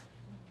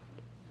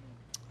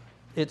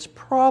it's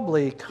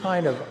probably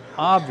kind of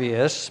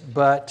obvious,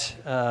 but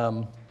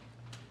in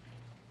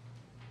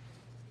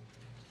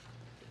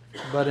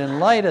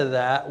light of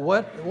that,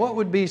 what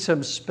would be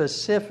some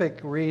specific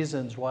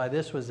reasons why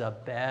this was a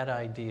bad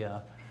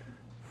idea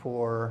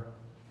for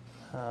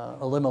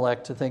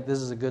Elimelech to think this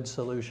is a good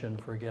solution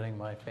for getting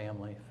my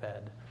family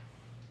fed?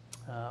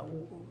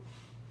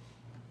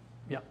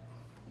 Yeah.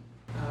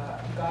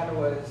 God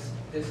was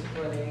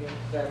disciplining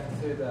them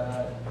through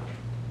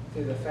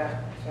the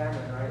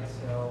famine, right?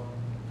 So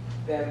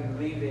them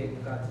leaving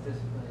God's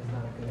discipline is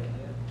not a good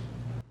idea.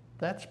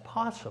 That's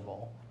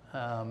possible.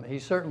 He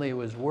certainly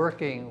was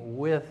working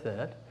with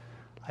it.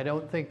 I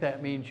don't think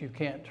that means you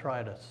can't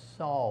try to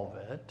solve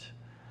it,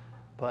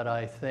 but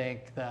I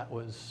think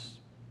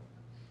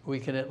we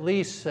can at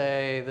least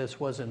say this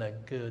wasn't a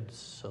good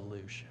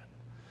solution.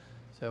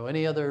 So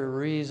any other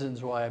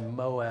reasons why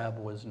Moab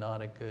was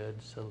not a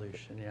good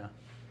solution? Yeah.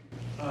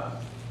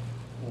 Well,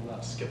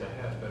 not to skip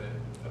ahead, but it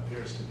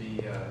appears to be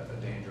a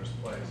dangerous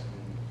place. I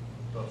mean,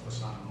 both the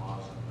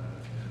son-in-laws and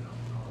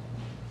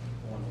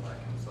one like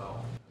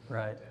himself.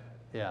 Right.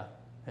 Yeah.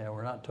 Yeah.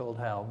 We're not told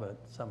how, but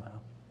somehow.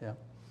 Yeah.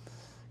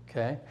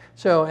 Okay.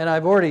 So, and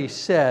I've already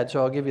said,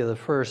 so I'll give you the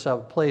first, a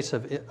place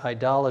of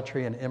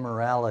idolatry and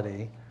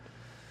immorality.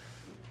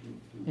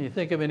 Can you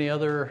think of any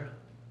other?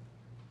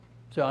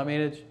 So, I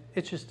mean,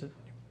 it's just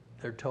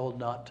they're told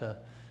not to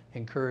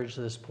encourage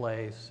this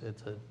place.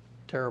 It's a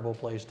terrible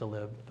place to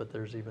live, but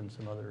there's even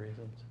some other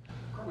reasons.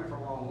 Correct me if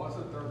I'm wrong,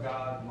 wasn't their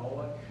god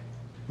Moloch?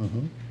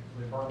 Mm-hmm.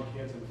 They burned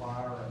kids in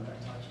fire and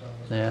that type of stuff?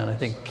 Yeah, and I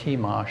think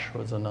Chemosh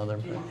was another.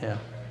 Chemosh, Yeah,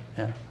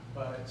 okay. yeah.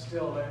 But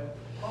still, that's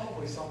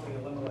probably something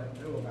Elimelech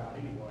knew about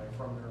anyway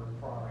from their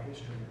prior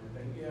history and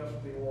everything,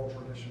 if the oral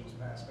tradition was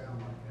passed down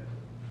like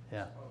it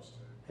Yeah. was supposed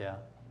to. Yeah.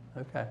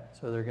 Okay.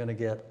 So they're going to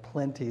get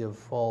plenty of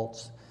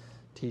false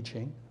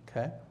teaching.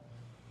 Okay.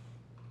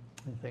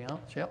 Anything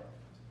else? Yep.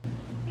 I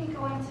think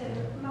going to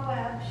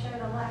Moab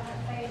showed a lack of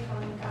faith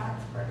on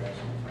God's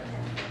provision for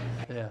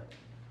them. Yeah.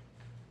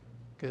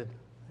 Good.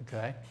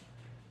 Okay.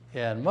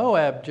 Yeah, and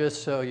Moab,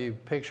 just so you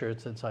picture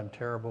it, since I'm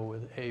terrible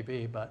with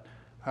AB, but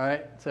all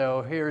right,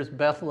 so here's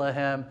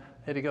Bethlehem.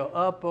 They had to go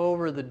up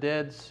over the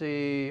Dead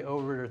Sea,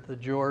 over to the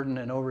Jordan,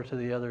 and over to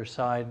the other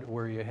side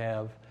where you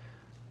have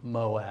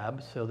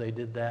Moab. So they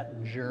did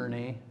that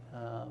journey.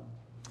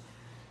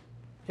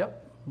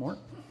 Yep, more.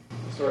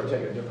 Sort of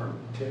take a different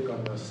take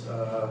on this.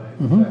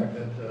 In fact,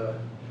 that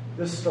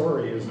this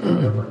story is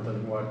no different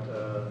than what,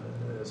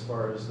 as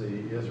far as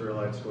the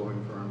Israelites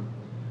going from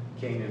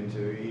Canaan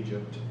to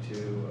Egypt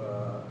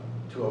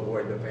to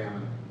avoid the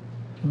famine.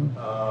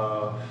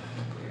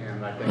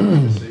 And I think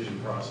the decision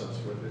process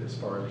with as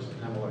far as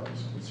Amalek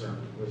is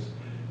concerned was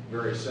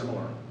very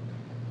similar.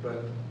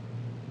 But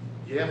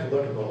you have to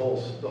look at the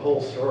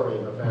whole story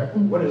and the fact,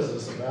 what is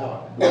this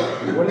about?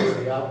 What is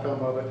the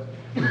outcome of it?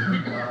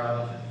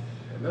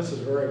 And this is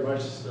very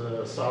much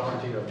the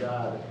sovereignty of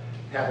God,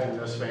 having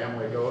this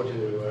family go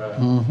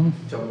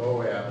to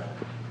Moab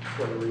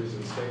for the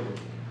reasons stated.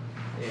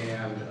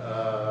 And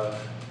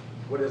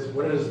what is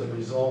the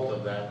result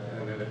of that?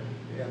 And it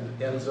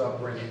ends up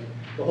bringing,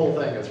 the whole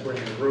thing is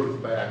bringing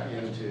Ruth back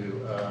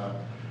into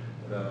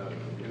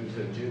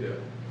Judah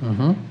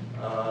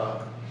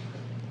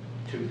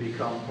to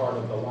become part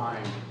of the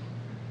line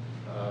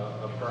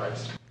of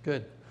Christ.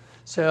 Good.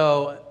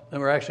 So, and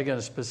we're actually going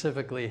to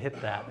specifically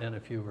hit that in a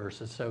few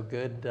verses. So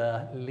good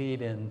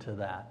lead into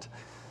that.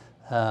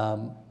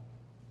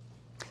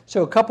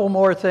 So a couple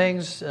more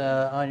things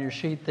on your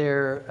sheet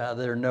there.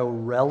 There are no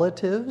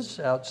relatives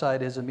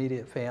outside his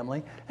immediate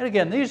family. And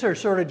again, these are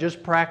sort of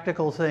just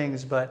practical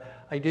things,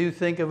 but I do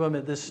think of them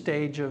at this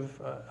stage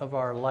of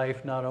our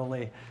life, not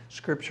only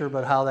Scripture,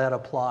 but how that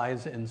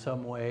applies in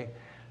some way.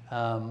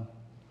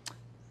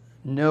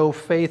 No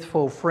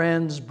faithful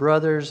friends,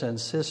 brothers and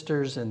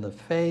sisters in the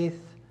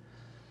faith.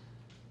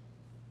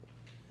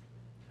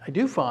 I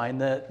do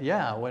find that,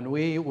 when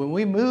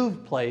we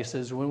move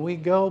places, when we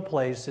go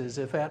places,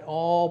 if at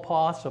all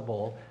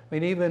possible, I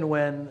mean, even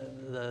when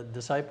the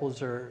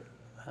disciples are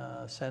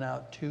sent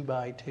out 2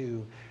 by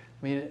 2,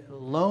 I mean,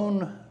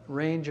 Lone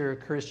Ranger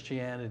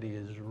Christianity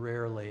is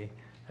rarely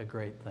a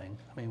great thing.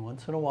 I mean,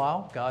 once in a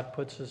while, God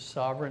puts us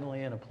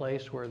sovereignly in a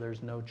place where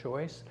there's no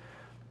choice.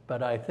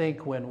 But I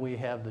think when we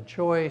have the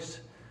choice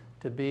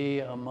to be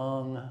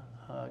among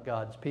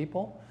God's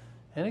people,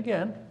 and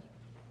again,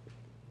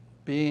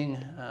 being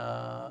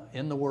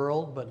in the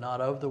world but not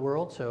of the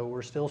world, so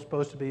we're still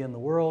supposed to be in the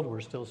world, we're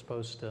still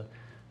supposed to,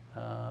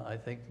 I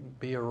think,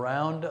 be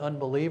around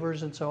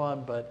unbelievers and so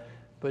on,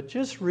 but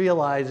just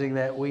realizing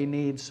that we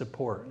need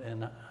support.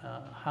 And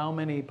how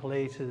many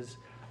places,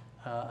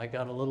 I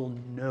got a little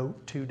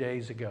note 2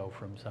 days ago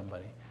from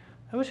somebody.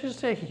 It was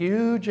just a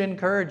huge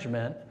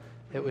encouragement.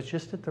 It was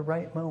just at the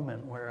right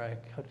moment where I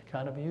could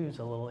kind of use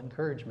a little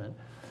encouragement.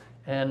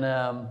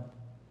 And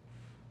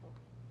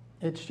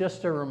it's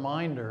just a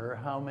reminder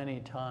how many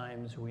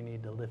times we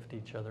need to lift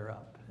each other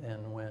up.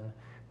 And when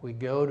we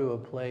go to a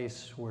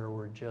place where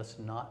we're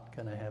just not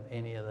going to have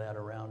any of that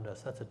around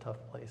us, that's a tough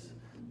place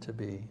to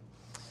be.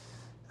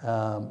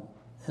 And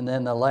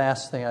then the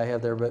last thing I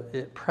have there, but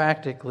it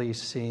practically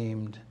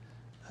seemed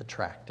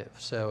attractive.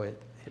 So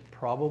it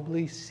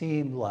probably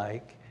seemed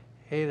like,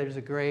 hey, there's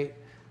a great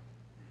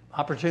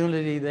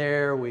opportunity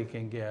there. We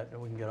can get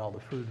all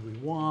the food we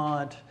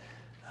want.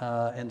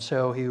 And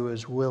so he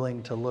was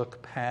willing to look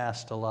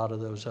past a lot of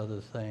those other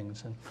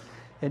things.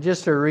 And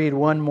just to read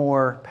one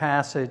more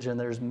passage, and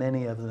there's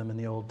many of them in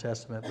the Old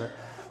Testament, but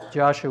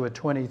Joshua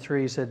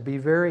 23 said, "Be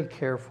very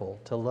careful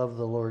to love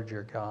the Lord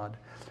your God.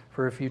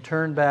 For if you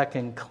turn back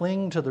and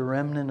cling to the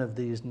remnant of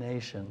these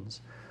nations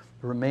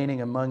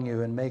remaining among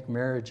you and make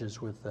marriages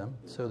with them,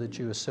 so that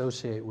you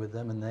associate with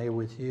them and they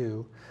with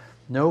you,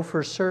 know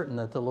for certain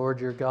that the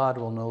Lord your God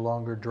will no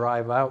longer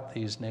drive out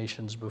these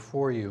nations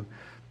before you.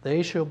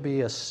 They shall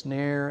be a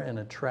snare and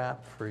a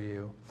trap for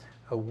you,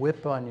 a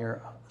whip on your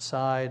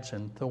sides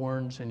and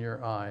thorns in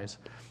your eyes,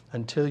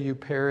 until you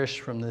perish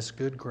from this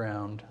good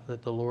ground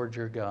that the Lord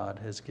your God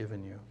has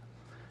given you."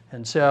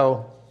 And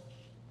so,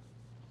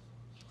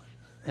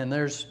 and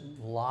there's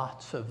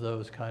lots of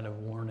those kind of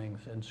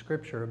warnings in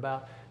Scripture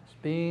about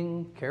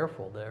being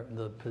careful,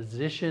 the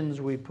positions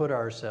we put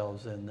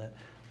ourselves in,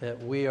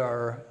 that we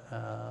are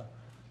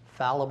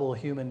fallible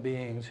human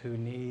beings who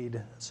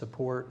need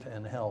support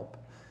and help.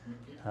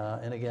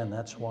 And again,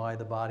 that's why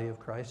the body of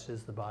Christ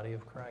is the body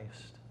of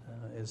Christ,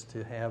 is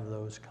to have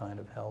those kind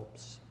of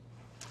helps.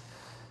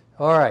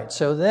 All right,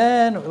 so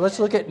then let's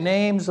look at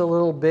names a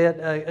little bit.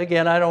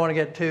 Again, I don't want to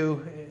get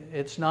too,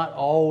 it's not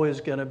always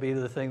going to be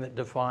the thing that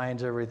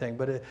defines everything,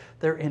 but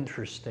they're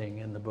interesting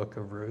in the book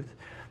of Ruth.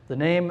 The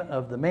name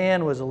of the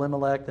man was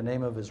Elimelech, the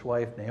name of his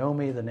wife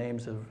Naomi, the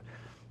names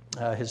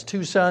of his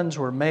 2 sons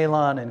were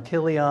Mahlon and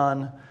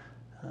Chilion.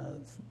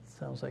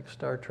 Sounds like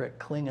Star Trek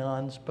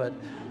Klingons, but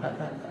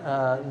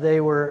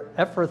they were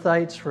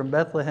Ephrathites from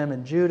Bethlehem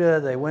in Judah.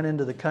 They went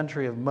into the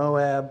country of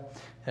Moab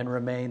and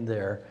remained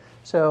there.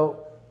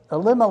 So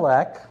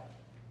Elimelech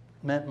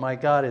meant my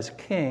God is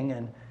king,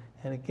 and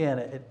again,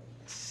 it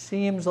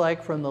seems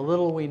like from the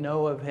little we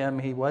know of him,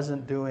 he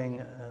wasn't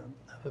doing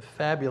a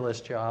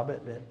fabulous job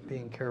at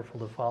being careful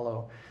to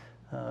follow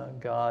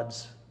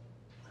God's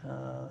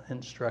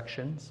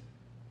instructions.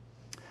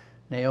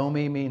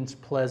 Naomi means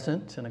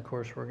pleasant, and of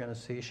course we're going to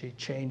see she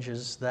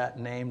changes that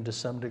name to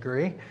some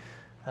degree.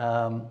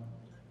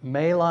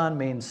 Mahlon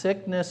means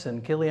sickness,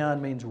 and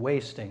Chilion means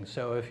wasting.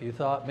 So if you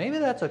thought, maybe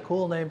that's a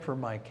cool name for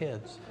my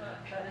kids,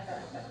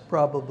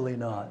 probably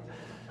not.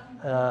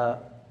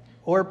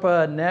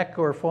 Orpah, neck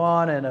or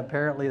fawn, and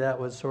apparently that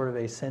was sort of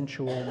a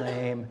sensual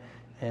name.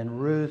 And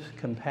Ruth,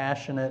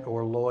 compassionate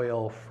or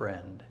loyal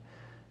friend.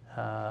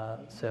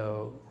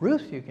 So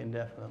Ruth you can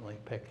definitely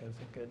pick as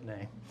a good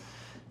name.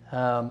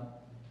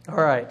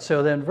 All right,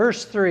 so then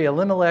verse 3,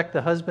 Elimelech,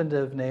 the husband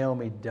of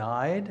Naomi,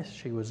 died.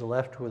 She was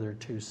left with her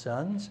 2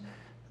 sons.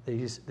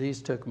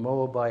 These took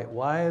Moabite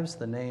wives.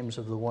 The names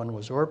of the one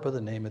was Orpah, the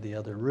name of the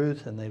other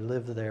Ruth, and they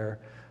lived there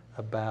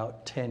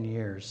about 10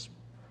 years.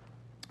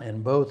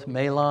 And both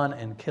Mahlon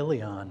and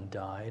Chilion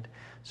died.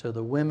 So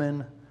the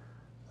woman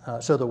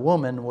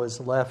was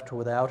left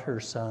without her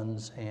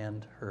sons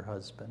and her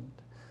husband.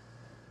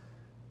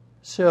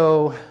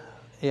 So,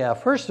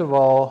 first of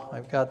all,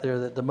 I've got there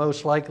that the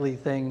most likely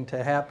thing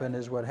to happen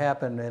is what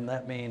happened, and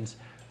that means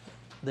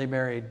they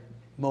married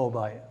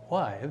Moabite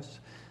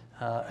wives.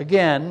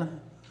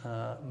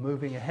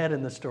 Moving ahead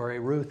in the story,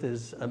 Ruth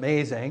is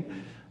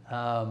amazing.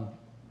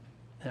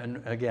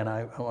 And again,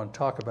 I want to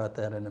talk about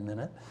that in a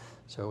minute.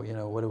 So,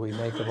 what do we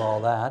make of all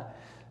that?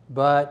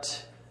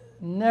 But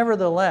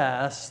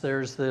nevertheless,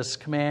 there's this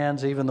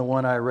commands, even the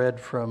one I read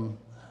from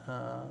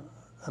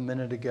a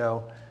minute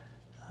ago,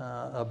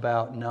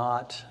 about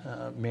not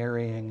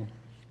marrying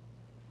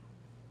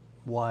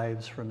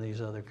wives from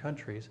these other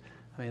countries.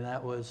 I mean,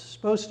 that was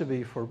supposed to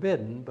be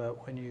forbidden,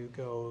 but when you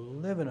go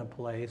live in a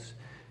place,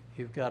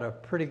 you've got a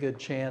pretty good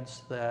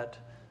chance that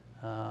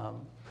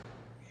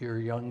your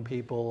young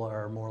people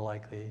are more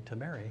likely to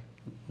marry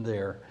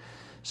there.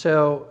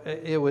 So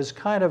it was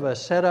kind of a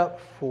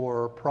setup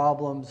for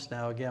problems.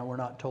 Now, again, we're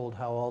not told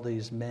how all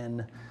these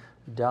men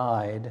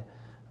died,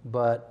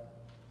 but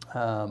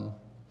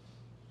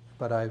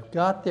I've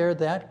got there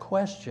that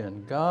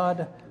question.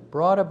 God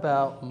brought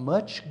about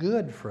much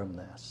good from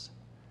this.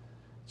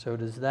 So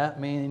does that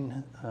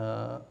mean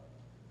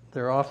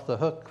they're off the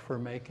hook for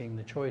making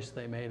the choice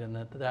they made, and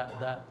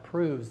that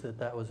proves that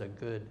that was a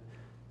good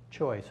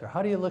choice? Or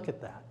how do you look at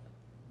that?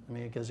 I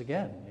mean, because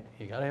again,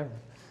 you got to have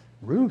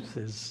Ruth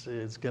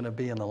is going to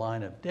be in the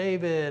line of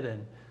David,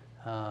 and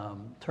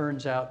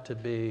turns out to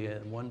be,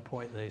 at one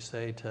point they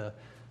say to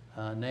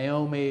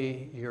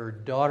Naomi, your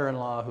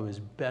daughter-in-law who is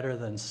better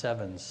than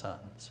 7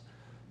 sons.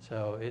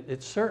 So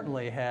it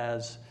certainly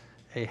has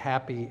a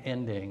happy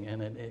ending,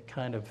 and it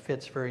kind of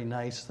fits very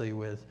nicely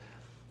with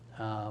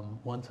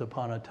Once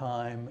Upon a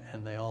Time,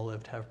 and they all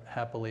lived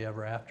happily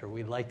ever after.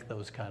 We like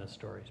those kind of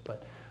stories.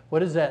 But what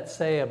does that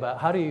say about,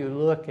 how do you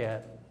look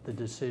at the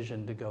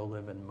decision to go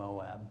live in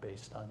Moab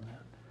based on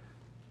that?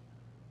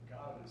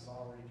 God in His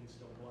sovereignty can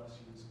still bless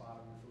you in spite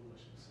of your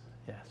foolishness.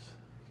 Yes.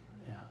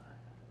 Yeah.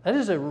 That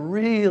is a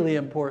really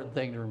important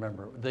thing to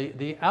remember.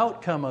 The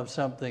outcome of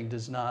something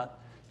does not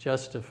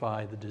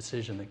justify the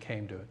decision that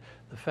came to it.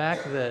 The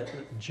fact that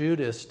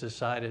Judas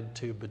decided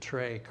to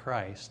betray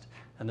Christ,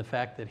 and the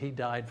fact that he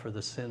died for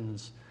the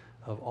sins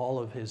of all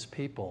of his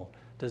people,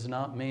 does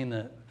not mean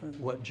that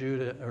what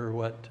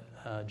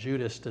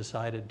Judas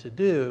decided to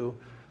do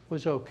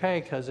was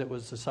okay because it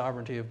was the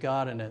sovereignty of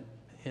God and it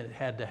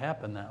had to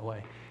happen that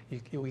way.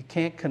 We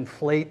can't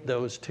conflate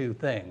those two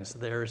things.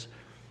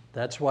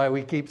 That's why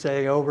we keep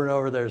saying over and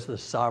over, there's the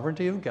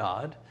sovereignty of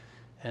God,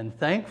 and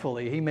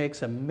thankfully He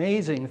makes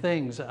amazing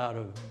things out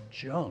of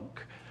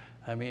junk.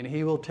 I mean,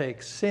 He will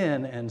take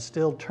sin and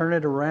still turn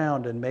it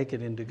around and make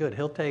it into good.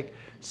 He'll take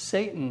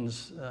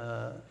Satan's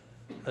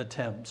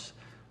attempts,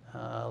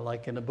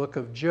 like in the book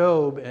of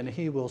Job, and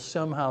He will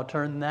somehow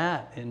turn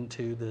that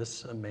into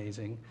this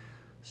amazing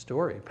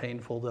story,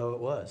 painful though it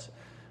was.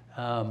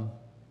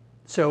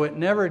 So it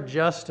never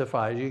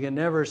justifies. You can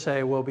never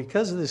say, well,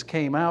 because this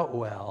came out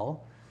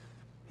well,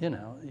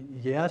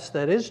 yes,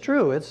 that is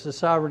true. It's the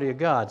sovereignty of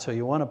God. So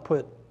you want to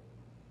put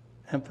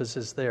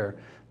emphasis there.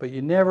 But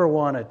you never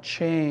want to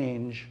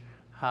change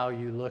how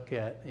you look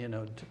at,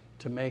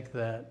 to make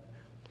that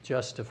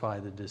justify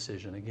the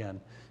decision. Again,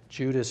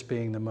 Judas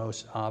being the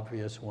most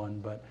obvious one,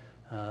 but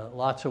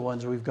lots of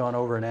ones we've gone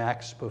over in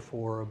Acts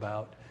before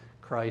about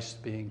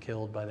Christ being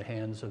killed by the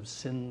hands of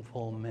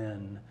sinful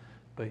men,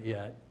 but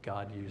yet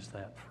God used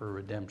that for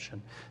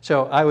redemption.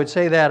 So I would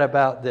say that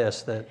about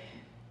this,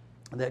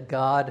 that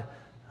God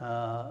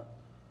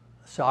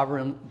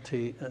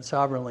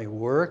sovereignly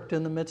worked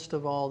in the midst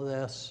of all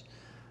this,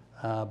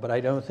 but I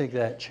don't think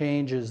that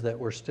changes that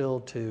we're still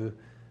to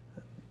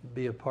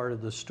be a part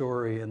of the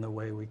story in the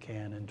way we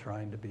can, in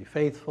trying to be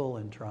faithful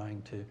and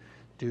trying to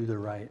do the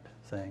right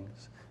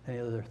things. Any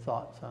other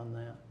thoughts on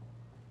that?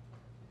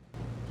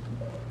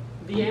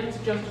 The ends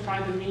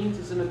justify the means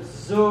is an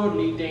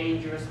absurdly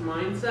dangerous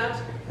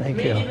mindset. Thank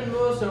Maybe you. even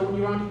more so when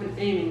you aren't even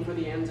aiming for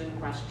the ends in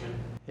question.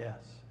 Yes.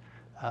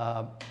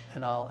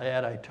 And I'll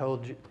add, I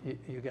told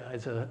you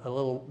guys a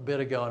little bit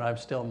ago, and I'm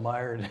still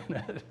mired in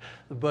it,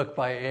 the book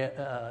by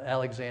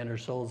Alexander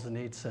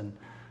Solzhenitsyn,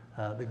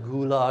 The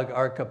Gulag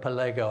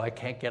Archipelago. I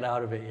can't get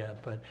out of it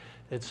yet, but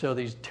it's so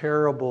these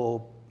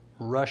terrible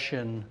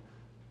Russian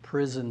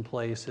prison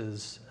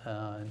places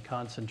and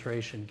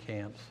concentration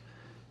camps.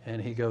 And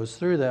he goes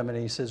through them, and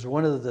he says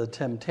one of the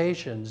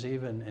temptations,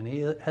 even, and he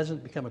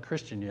hasn't become a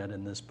Christian yet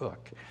in this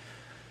book,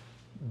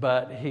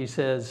 but he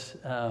says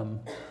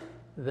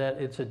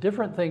that it's a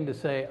different thing to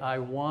say, I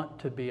want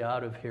to be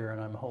out of here,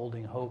 and I'm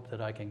holding hope that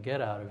I can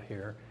get out of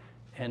here.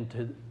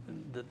 And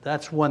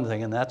that's one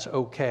thing, and that's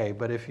okay.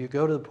 But if you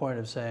go to the point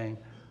of saying,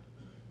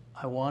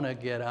 I want to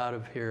get out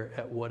of here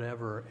at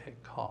whatever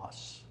it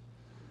costs,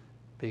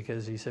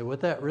 because he said what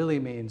that really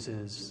means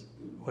is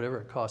whatever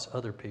it costs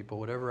other people,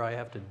 whatever I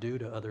have to do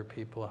to other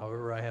people,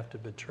 however I have to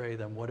betray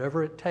them,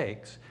 whatever it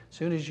takes, as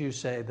soon as you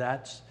say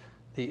that's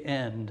the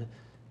end,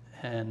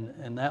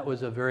 and that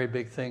was a very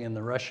big thing in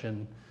the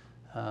Russian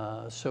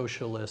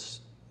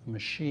socialist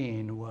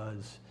machine,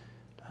 was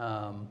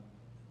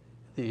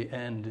the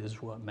end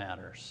is what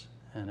matters,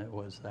 and it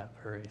was that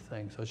very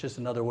thing. So it's just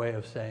another way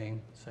of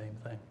saying the same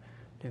thing.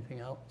 Anything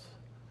else?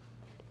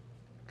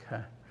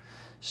 Okay.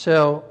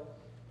 So,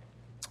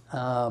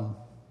 all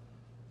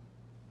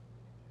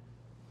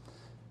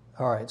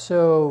right,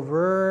 so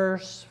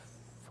verse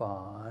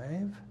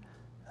 5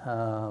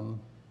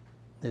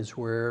 is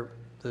where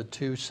the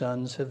 2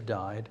 sons have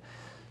died.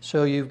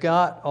 So you've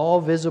got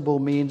all visible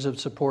means of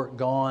support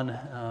gone.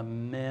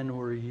 Men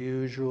were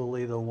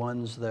usually the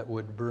ones that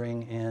would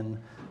bring in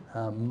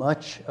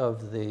much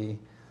of the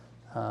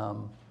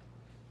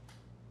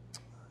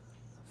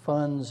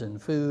funds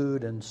and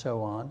food and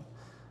so on.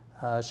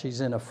 She's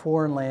in a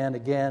foreign land.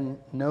 Again,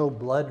 no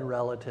blood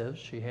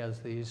relatives. She has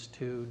these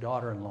two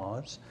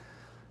daughter-in-laws.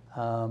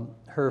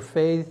 Her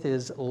faith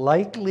is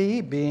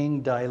likely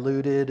being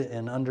diluted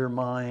and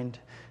undermined,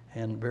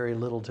 and very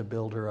little to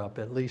build her up,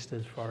 at least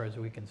as far as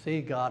we can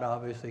see. God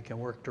obviously can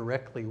work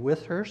directly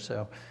with her,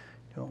 so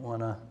don't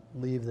want to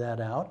leave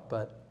that out,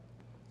 but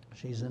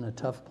she's in a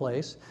tough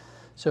place.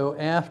 So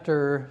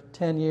after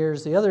 10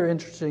 years, the other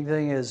interesting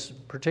thing is,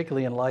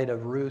 particularly in light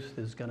of Ruth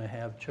is going to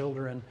have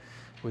children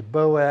with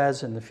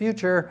Boaz in the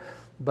future,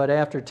 but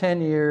after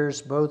 10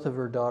 years, both of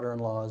her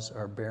daughter-in-laws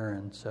are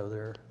barren, so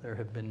there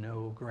have been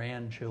no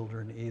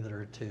grandchildren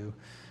either to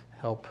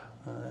help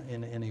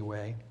in any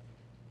way.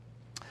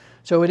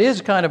 So it is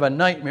kind of a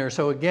nightmare.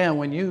 So again,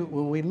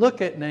 when we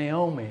look at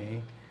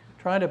Naomi,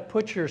 try to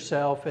put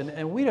yourself,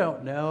 and we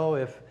don't know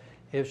if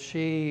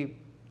she,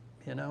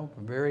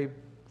 very,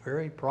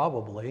 very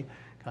probably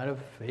kind of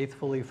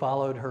faithfully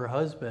followed her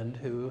husband,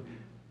 who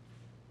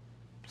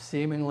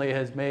seemingly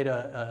has made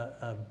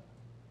a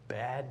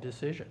bad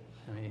decision.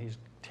 I mean, he's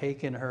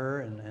taken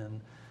her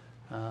and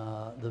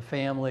the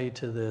family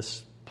to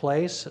this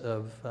place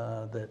of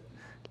that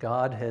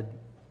God had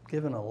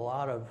given a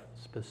lot of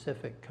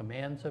specific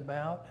commands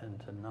about, and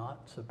to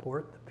not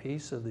support the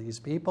peace of these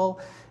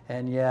people,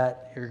 and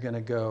yet you're going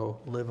to go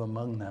live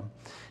among them.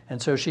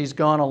 And so she's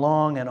gone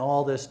along, and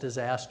all this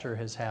disaster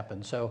has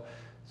happened. So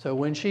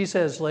when she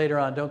says later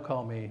on, don't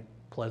call me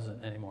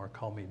pleasant anymore,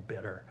 call me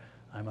bitter.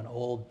 I'm an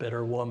old,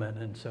 bitter woman,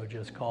 and so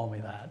just call me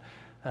that.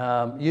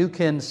 You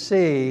can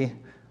see,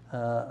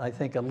 I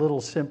think, a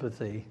little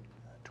sympathy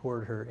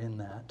toward her in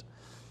that.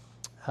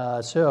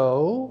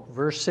 So,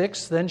 verse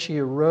 6, then she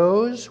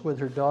arose with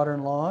her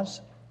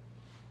daughter-in-laws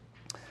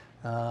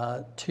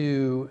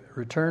to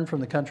return from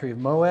the country of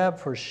Moab,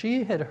 for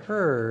she had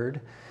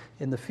heard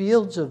in the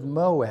fields of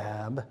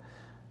Moab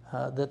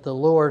that the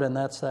Lord, and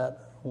that's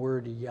that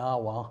word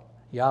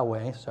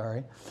Yahweh,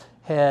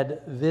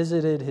 had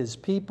visited his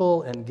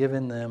people and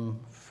given them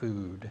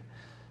food.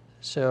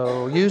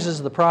 So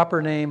uses the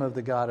proper name of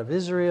the God of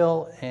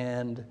Israel,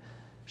 and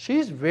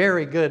she's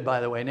very good,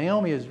 by the way.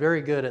 Naomi is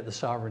very good at the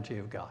sovereignty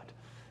of God.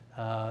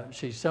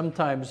 She's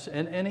sometimes,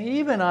 and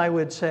even I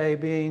would say,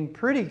 being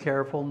pretty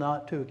careful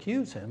not to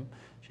accuse him.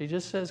 She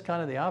just says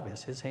kind of the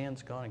obvious. His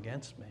hand's gone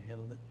against me.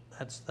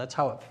 That's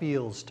how it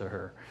feels to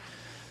her.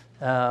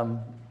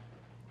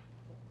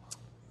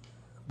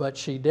 But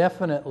she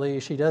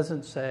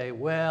doesn't say,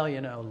 well,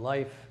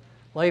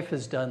 life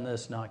has done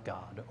this, not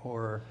God.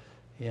 Or,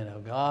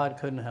 God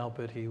couldn't help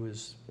it. He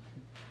was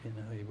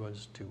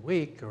too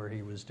weak, or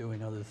he was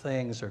doing other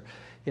things, or,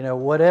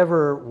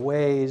 whatever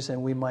ways,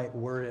 and we might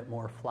word it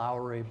more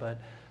flowery, but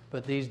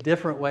these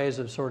different ways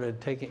of sort of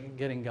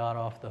getting God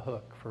off the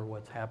hook for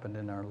what's happened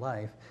in our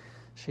life.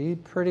 She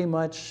pretty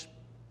much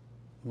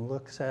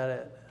looks at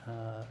it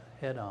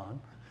head on.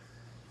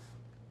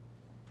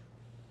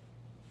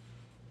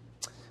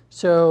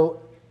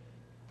 So,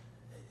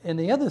 and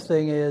the other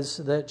thing is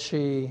that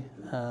she,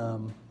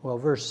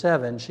 verse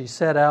 7, she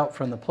set out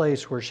from the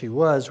place where she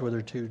was with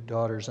her two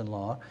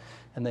daughters-in-law,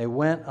 and they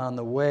went on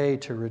the way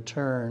to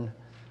return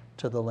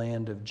to the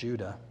land of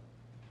Judah.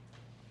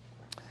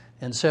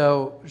 And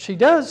so she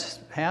does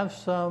have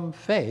some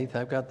faith.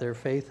 I've got their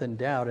faith and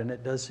doubt, and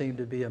it does seem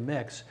to be a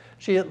mix.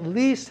 She at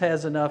least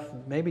has enough,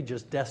 maybe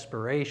just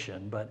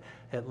desperation, but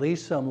at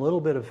least some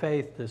little bit of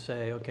faith to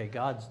say, okay,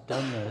 God's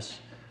done this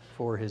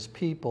for his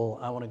people.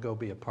 I want to go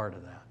be a part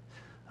of that.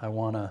 I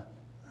want to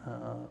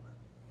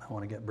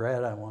get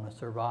bread. I want to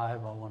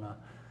survive.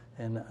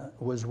 And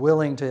was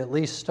willing to at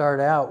least start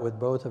out with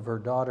both of her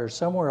daughters.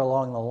 Somewhere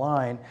along the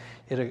line,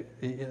 I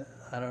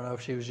don't know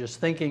if she was just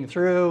thinking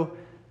through,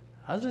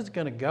 how's this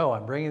going to go?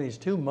 I'm bringing these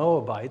two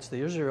Moabites.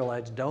 The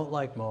Israelites don't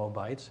like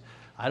Moabites.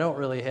 I don't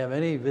really have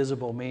any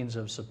visible means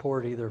of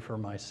support either for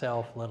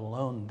myself, let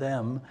alone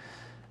them.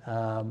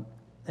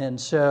 And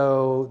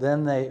so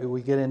then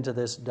we get into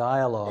this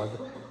dialogue.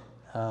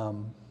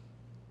 And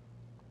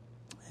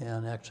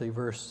actually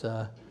verse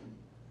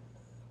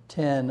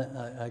 10,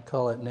 I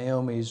call it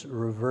Naomi's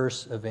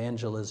reverse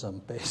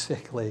evangelism,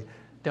 basically.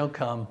 Don't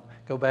come.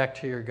 Go back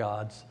to your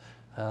gods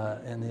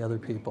and the other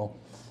people.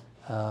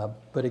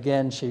 But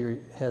again, she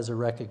has a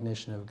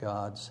recognition of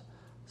God's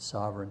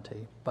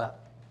sovereignty.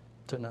 But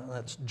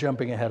that's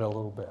jumping ahead a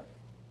little bit.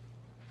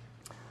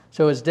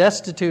 So as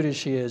destitute as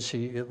she is,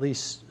 she at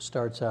least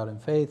starts out in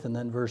faith. And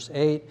then verse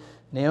 8,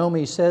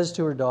 Naomi says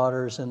to her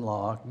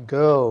daughters-in-law,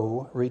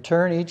 go,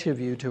 return each of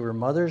you to her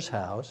mother's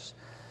house.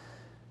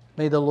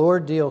 May the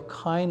Lord deal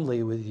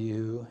kindly with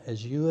you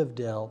as you have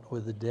dealt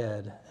with the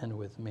dead and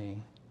with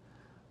me.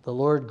 The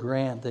Lord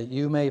grant that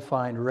you may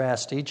find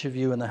rest, each of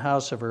you in the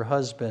house of her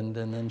husband.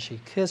 And then she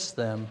kissed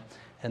them,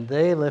 and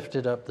they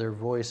lifted up their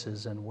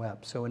voices and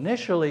wept. So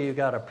initially you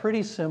got a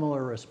pretty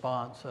similar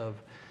response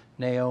of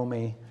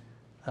Naomi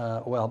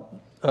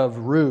of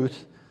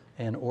Ruth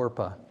and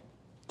Orpah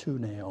to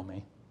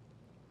Naomi.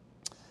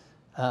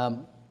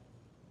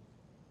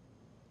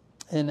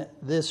 And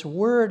this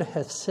word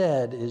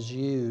hesed is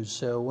used.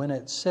 So when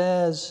it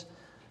says,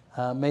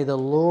 may the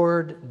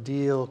Lord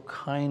deal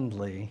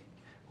kindly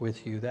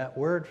with you, that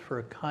word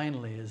for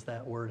kindly is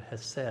that word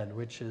hesed,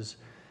 which is,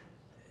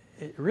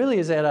 it really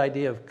is that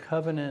idea of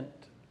covenant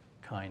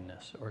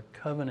kindness or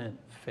covenant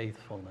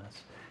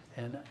faithfulness.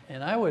 And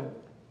I would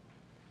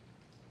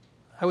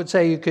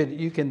say you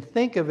can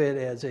think of it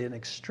as an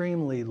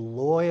extremely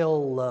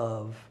loyal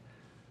love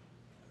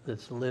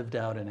that's lived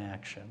out in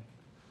action.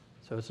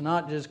 So it's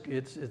not just,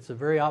 it's the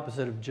very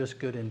opposite of just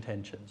good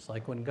intentions.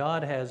 Like when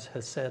God has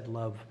hesed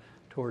love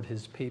toward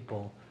his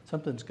people,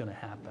 something's going to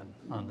happen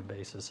on the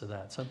basis of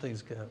that.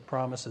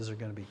 Promises are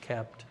going to be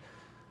kept.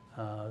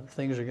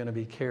 Things are going to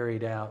be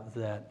carried out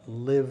that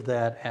live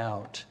that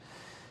out.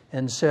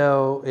 And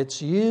so it's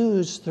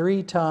used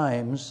 3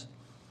 times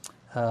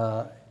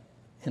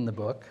in the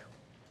book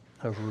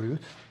of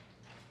Ruth.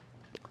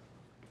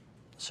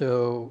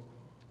 So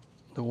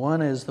the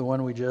one is the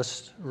one we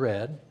just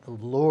read, the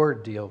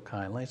Lord deal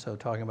kindly, so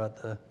talking about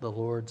the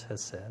Lord's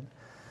hesed.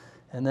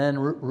 And then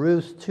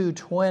Ruth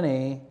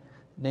 2:20,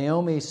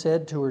 Naomi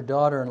said to her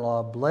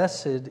daughter-in-law,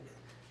 blessed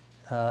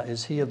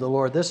is he of the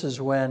Lord. This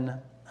is when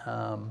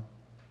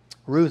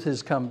Ruth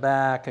has come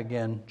back,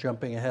 again,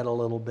 jumping ahead a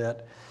little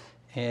bit,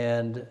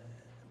 and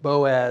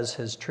Boaz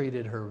has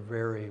treated her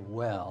very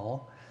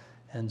well.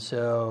 And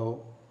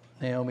so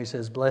Naomi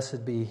says,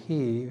 blessed be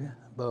he,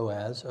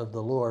 Boaz, of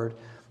the Lord,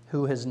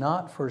 who has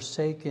not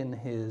forsaken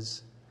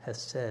his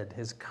hesed,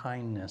 his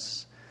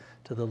kindness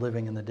to the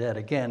living and the dead.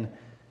 Again,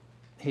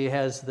 he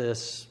has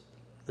this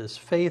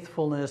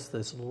faithfulness,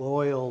 this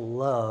loyal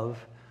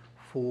love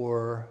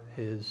for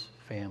his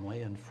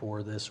family and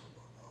for this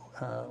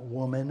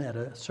woman at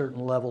a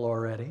certain level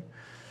already.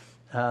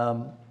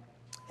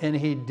 And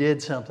he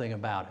did something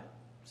about it.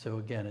 So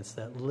again, it's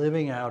that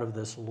living out of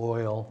this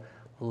loyal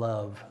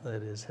love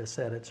that is hesed.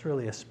 It's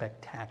really a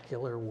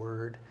spectacular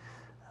word.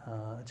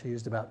 It's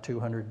used about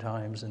 200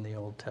 times in the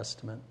Old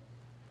Testament.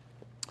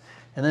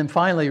 And then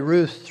finally,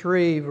 Ruth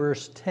 3,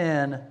 verse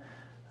 10.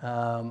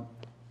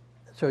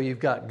 So you've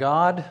got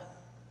God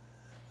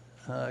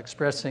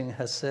expressing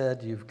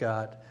hesed. You've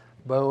got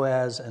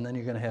Boaz, and then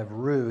you're going to have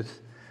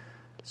Ruth.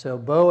 So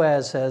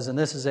Boaz says, and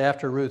this is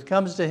after Ruth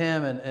comes to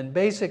him and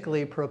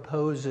basically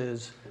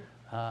proposes,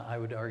 I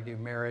would argue,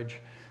 marriage.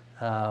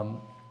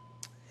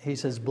 He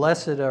says,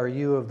 blessed are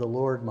you of the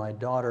Lord, my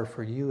daughter,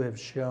 for you have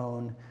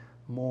shown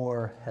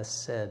more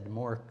hesed,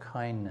 more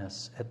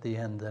kindness at the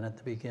end than at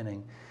the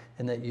beginning,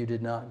 and that you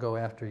did not go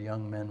after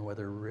young men,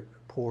 whether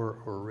poor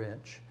or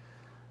rich.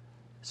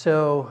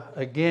 So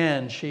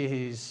again,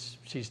 she's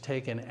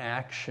taken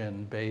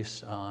action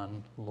based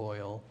on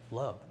loyal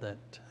love. That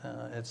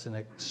it's an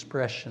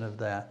expression of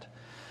that.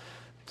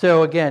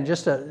 So again,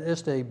 just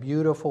a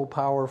beautiful,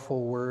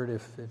 powerful word.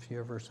 If you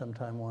ever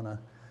sometime want to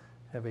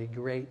have a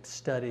great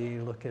study,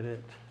 look at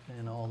it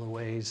in all the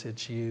ways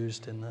it's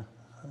used in the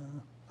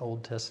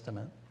Old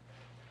Testament.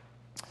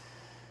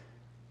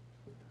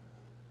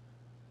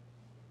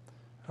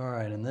 All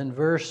right, and then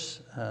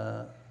verse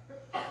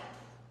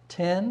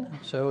 10.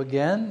 So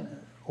again,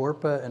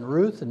 Orpah and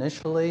Ruth,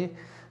 initially,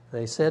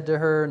 they said to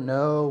her,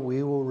 no,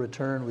 we will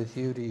return with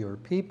you to your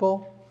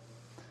people.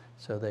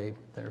 So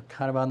they're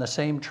kind of on the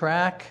same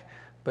track.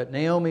 But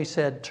Naomi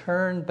said,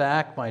 turn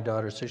back, my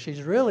daughter. So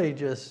she's really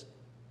just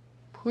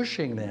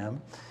pushing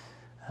them.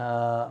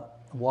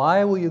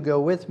 Why will you go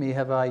with me?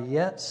 Have I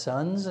yet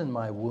sons in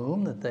my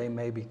womb that they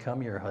may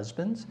become your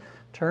husbands?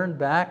 Turn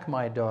back,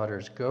 my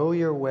daughters, go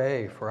your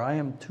way, for I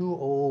am too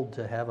old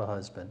to have a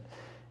husband.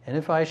 And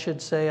if I should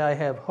say I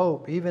have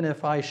hope, even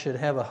if I should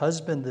have a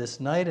husband this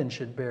night and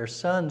should bear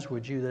sons,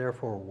 would you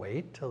therefore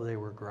wait till they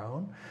were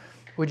grown?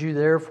 Would you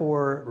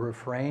therefore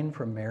refrain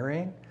from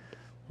marrying?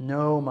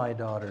 No, my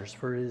daughters,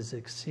 for it is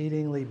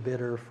exceedingly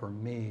bitter for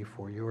me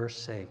for your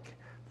sake,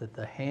 that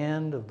the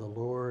hand of the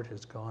Lord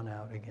has gone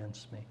out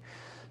against me.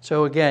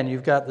 So again,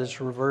 you've got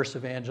this reverse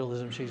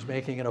evangelism. She's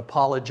making an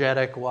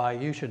apologetic why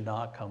you should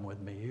not come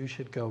with me. You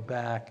should go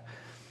back.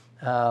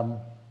 And,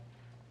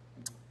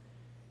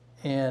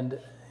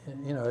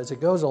 you know, as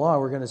it goes along,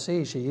 we're going to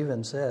see she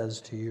even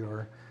says to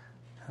your,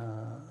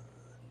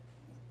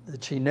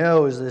 that she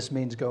knows this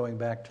means going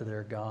back to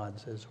their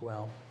gods as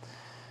well.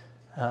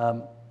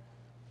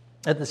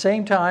 At the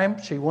same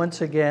time, she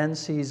once again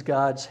sees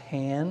God's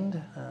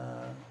hand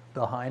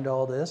behind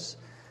all this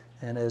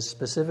and is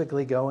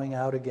specifically going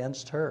out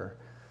against her.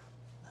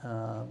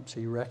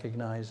 She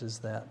recognizes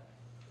that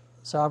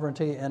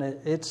sovereignty, and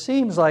it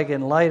seems like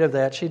in light of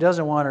that, she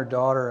doesn't want her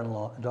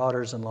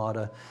daughters-in-law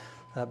to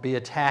be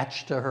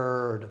attached to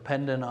her or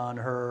dependent on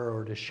her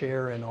or to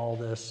share in all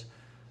this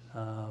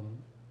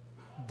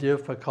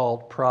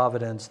difficult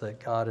providence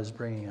that God is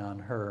bringing on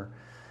her.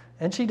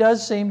 And she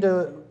does seem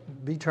to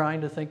be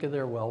trying to think of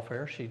their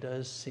welfare. She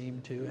does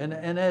seem to,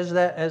 and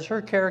as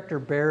her character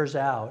bears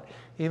out,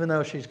 even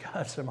though she's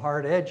got some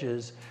hard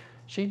edges,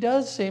 she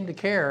does seem to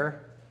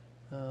care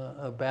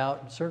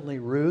about certainly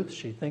Ruth.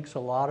 She thinks a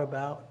lot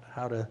about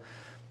how to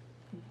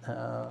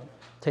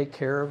take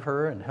care of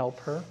her and help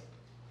her.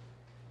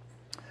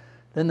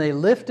 Then they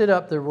lifted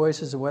up their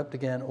voices and wept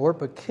again.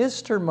 Orpah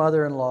kissed her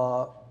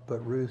mother-in-law,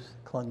 but Ruth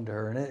clung to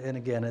her. And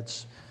again,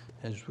 it's,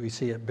 as we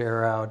see it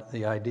bear out,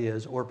 the idea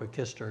is Orpah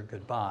kissed her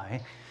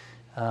goodbye.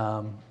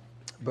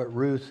 But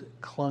Ruth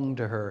clung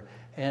to her.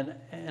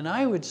 And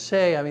I would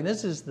say, I mean,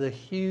 this is the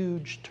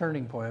huge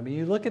turning point. I mean,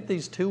 you look at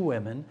these two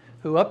women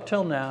who up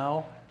till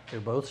now, they're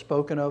both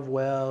spoken of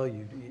well.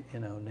 You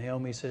know,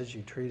 Naomi says,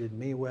 you treated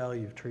me well.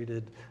 You've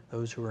treated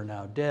those who are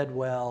now dead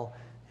well.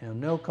 You know,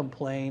 no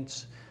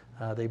complaints.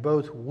 They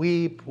both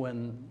weep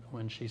when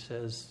she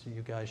says,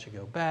 you guys should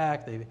go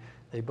back.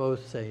 They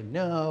both say,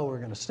 no, we're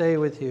going to stay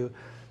with you.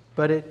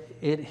 But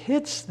it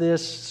hits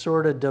this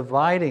sort of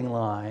dividing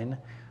line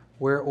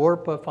where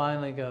Orpah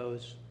finally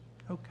goes,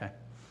 okay.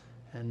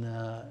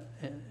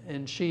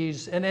 And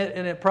she's, and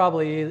it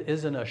probably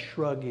isn't a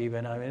shrug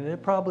even. I mean,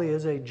 it probably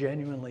is a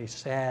genuinely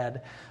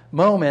sad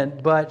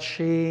moment, but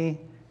she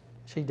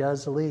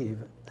does leave,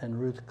 and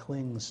Ruth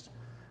clings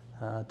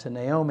to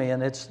Naomi.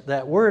 And it's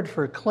that word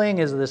for cling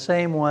is the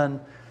same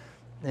one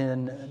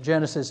in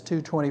Genesis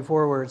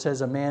 2:24 where it says,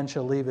 a man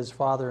shall leave his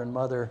father and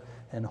mother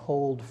and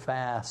hold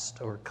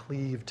fast or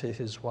cleave to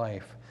his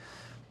wife.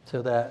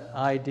 So that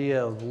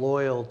idea of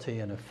loyalty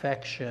and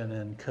affection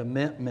and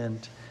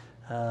commitment,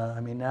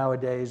 I mean,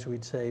 nowadays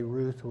we'd say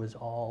Ruth was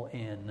all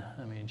in.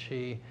 I mean,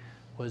 she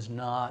was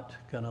not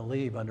going to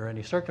leave under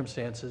any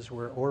circumstances,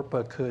 where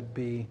Orpah could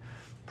be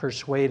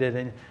persuaded.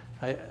 And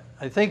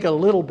I think a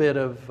little bit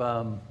of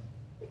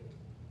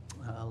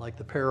like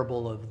the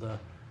parable of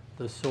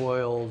the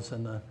soils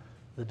and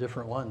the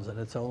different ones, and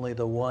it's only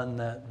the one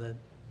that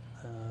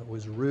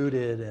was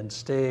rooted and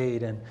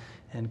stayed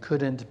and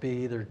couldn't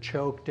be either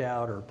choked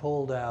out or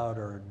pulled out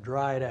or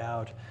dried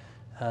out,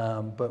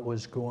 but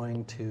was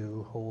going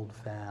to hold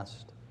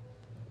fast.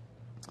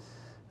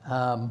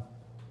 And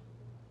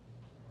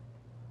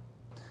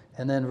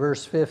then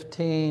verse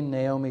 15,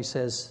 Naomi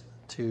says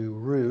to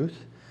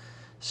Ruth,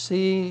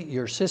 see,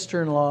 your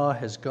sister-in-law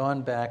has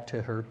gone back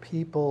to her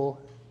people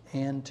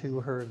and to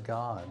her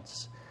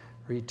gods.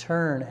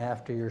 Return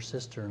after your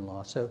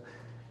sister-in-law. So,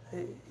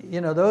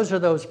 you know, those are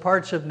those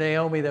parts of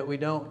Naomi that we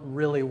don't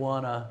really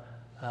want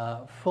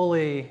to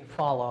fully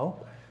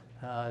follow,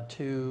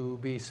 to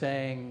be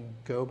saying,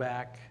 go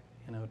back,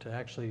 you know, to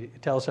actually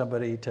tell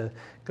somebody to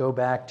go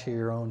back to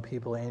your own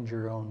people and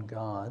your own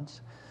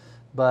gods.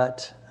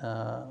 But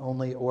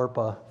only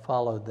Orpah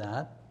followed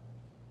that.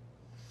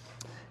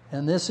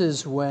 And this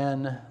is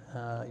when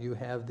you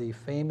have the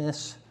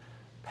famous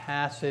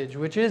passage,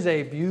 which is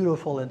a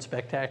beautiful and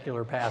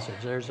spectacular passage.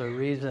 There's a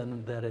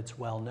reason that it's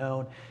well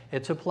known.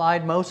 It's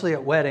applied mostly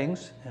at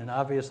weddings, and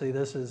obviously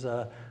this is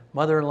a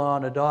mother-in-law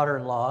and a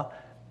daughter-in-law.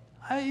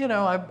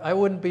 I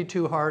wouldn't be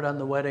too hard on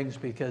the weddings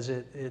because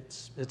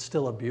it's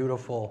still a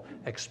beautiful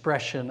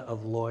expression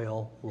of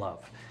loyal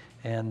love.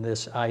 And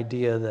this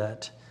idea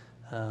that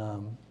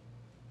I'm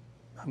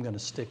going to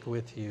stick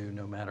with you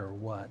no matter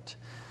what.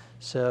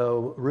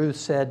 So Ruth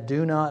said,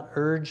 do not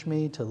urge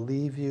me to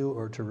leave you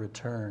or to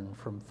return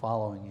from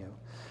following you.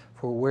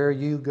 For where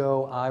you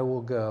go, I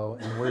will go,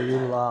 and where you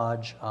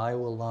lodge, I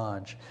will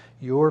lodge.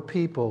 Your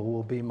people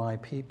will be my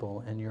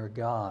people, and your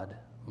God,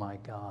 my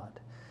God.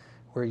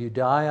 Where you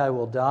die, I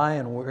will die,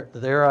 and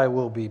there I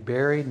will be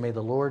buried. May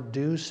the Lord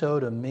do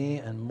so to me,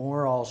 and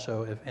more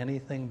also, if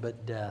anything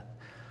but death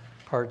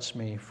parts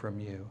me from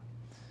you.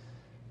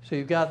 So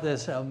you've got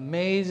this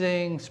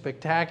amazing,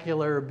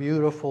 spectacular,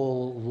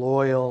 beautiful,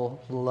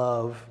 loyal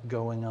love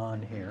going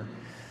on here.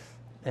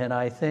 And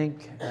I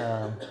think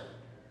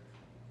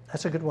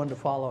that's a good one to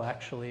follow,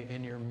 actually,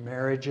 in your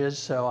marriages.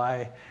 So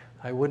I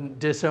wouldn't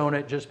disown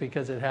it just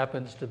because it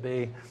happens to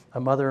be a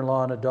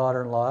mother-in-law and a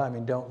daughter-in-law. I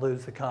mean, don't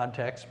lose the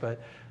context,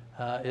 but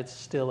it's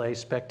still a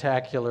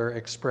spectacular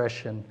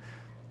expression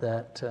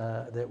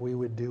that we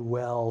would do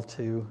well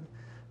to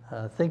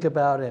think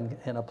about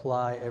and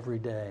apply every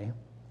day.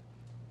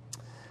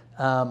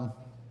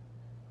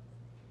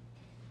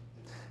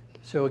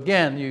 So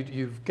again,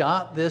 you've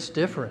got this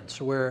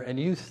difference where, and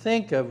you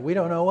think of, we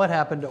don't know what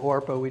happened to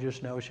Orpah, we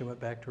just know she went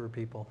back to her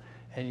people.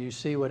 And you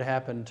see what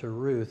happened to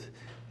Ruth.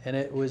 And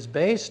it was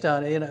based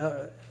on,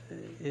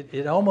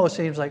 it almost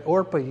seems like,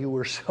 Orpah, you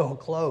were so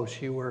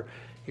close. You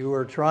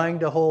were trying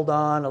to hold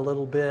on a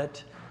little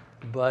bit,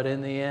 but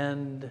in the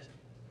end,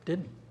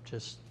 didn't.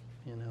 Just,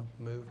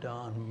 moved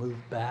on,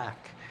 moved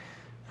back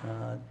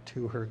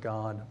to her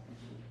God.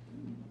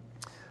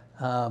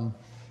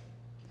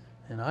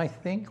 And I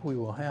think we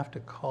will have to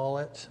call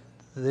it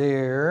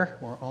there.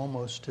 We're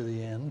almost to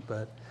the end,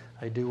 but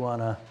I do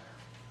want to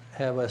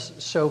have us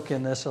soak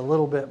in this a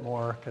little bit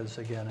more because,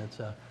 again,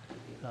 it's a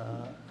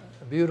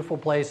beautiful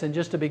place. And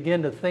just to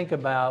begin to think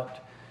about,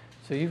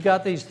 so you've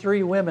got these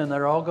three women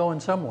that are all going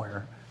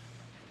somewhere,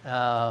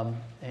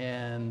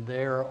 and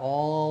they're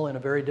all in a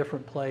very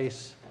different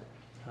place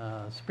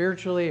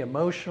spiritually,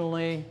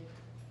 emotionally.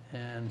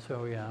 And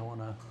so,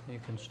 you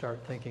can start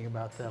thinking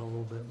about that a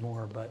little bit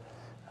more. But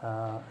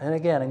And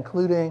again,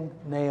 including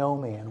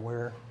Naomi and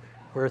where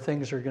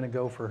things are going to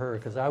go for her.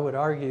 Because I would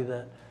argue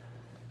that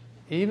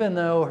even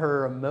though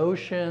her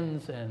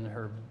emotions and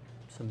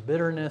some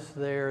bitterness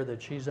there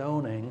that she's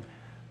owning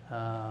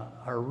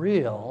are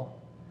real,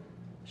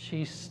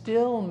 she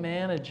still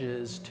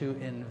manages to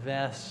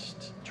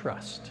invest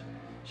trust.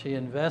 She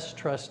invests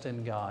trust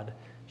in God.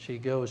 She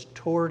goes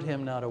toward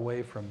Him, not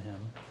away from Him.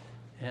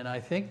 And I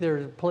think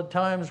there are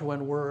times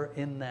when we're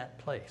in that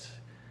place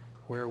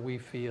where we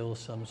feel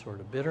some sort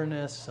of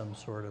bitterness, some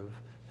sort of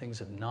things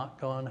have not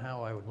gone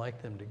how I would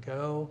like them to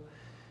go.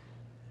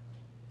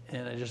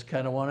 And I just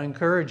kind of want to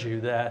encourage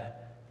you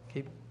that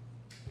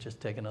just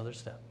take another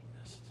step.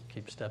 Just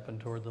keep stepping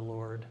toward the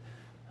Lord.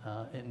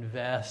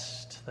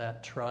 Invest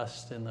that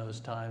trust in those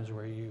times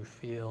where you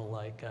feel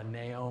like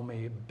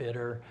Naomi,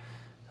 bitter.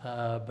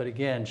 But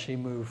again, she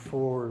moved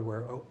forward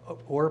where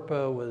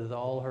Orpah, with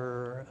all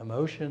her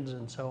emotions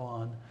and so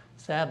on,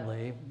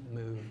 sadly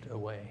moved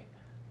away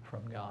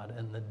from God.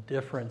 And the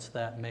difference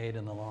that made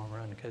in the long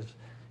run, because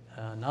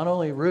not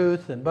only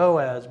Ruth and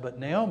Boaz, but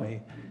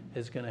Naomi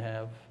is going to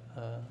have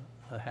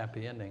a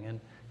happy ending. And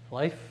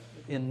life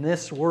in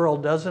this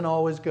world doesn't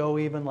always go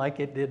even like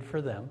it did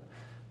for them.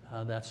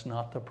 That's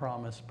not the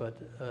promise, but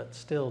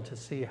still to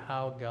see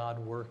how God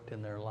worked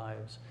in their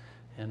lives,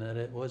 and that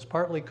it was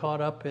partly caught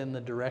up in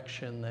the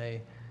direction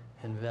they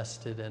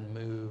invested and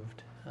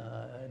moved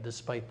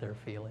despite their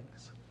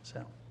feelings.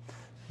 So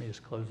let me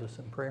just close this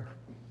in prayer.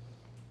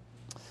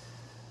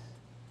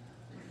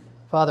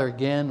 Father,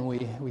 again,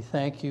 we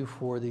thank you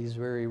for these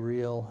very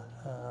real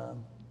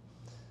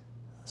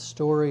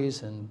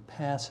stories and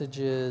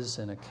passages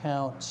and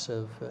accounts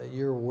of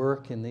your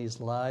work in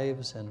these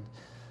lives, and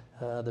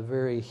the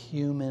very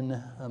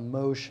human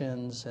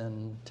emotions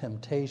and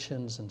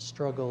temptations and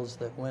struggles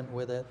that went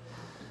with it.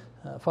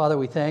 Father,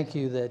 we thank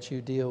you that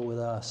you deal with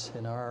us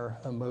in our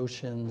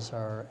emotions,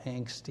 our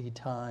angsty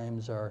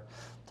times, our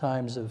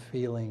times of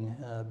feeling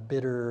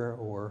bitter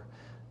or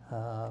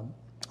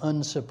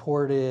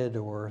unsupported,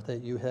 or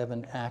that you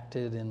haven't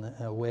acted in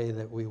a way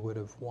that we would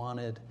have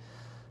wanted.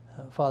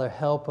 Father,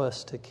 help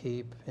us to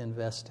keep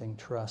investing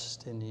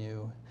trust in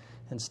you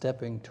and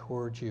stepping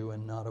towards you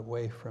and not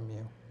away from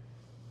you.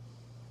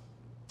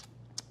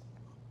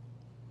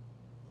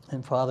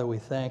 And Father, we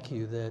thank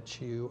you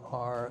that you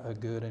are a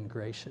good and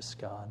gracious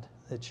God,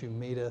 that you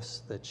meet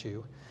us, that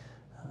you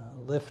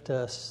lift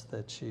us,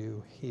 that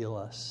you heal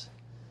us.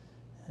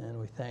 And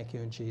we thank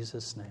you in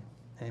Jesus' name.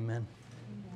 Amen.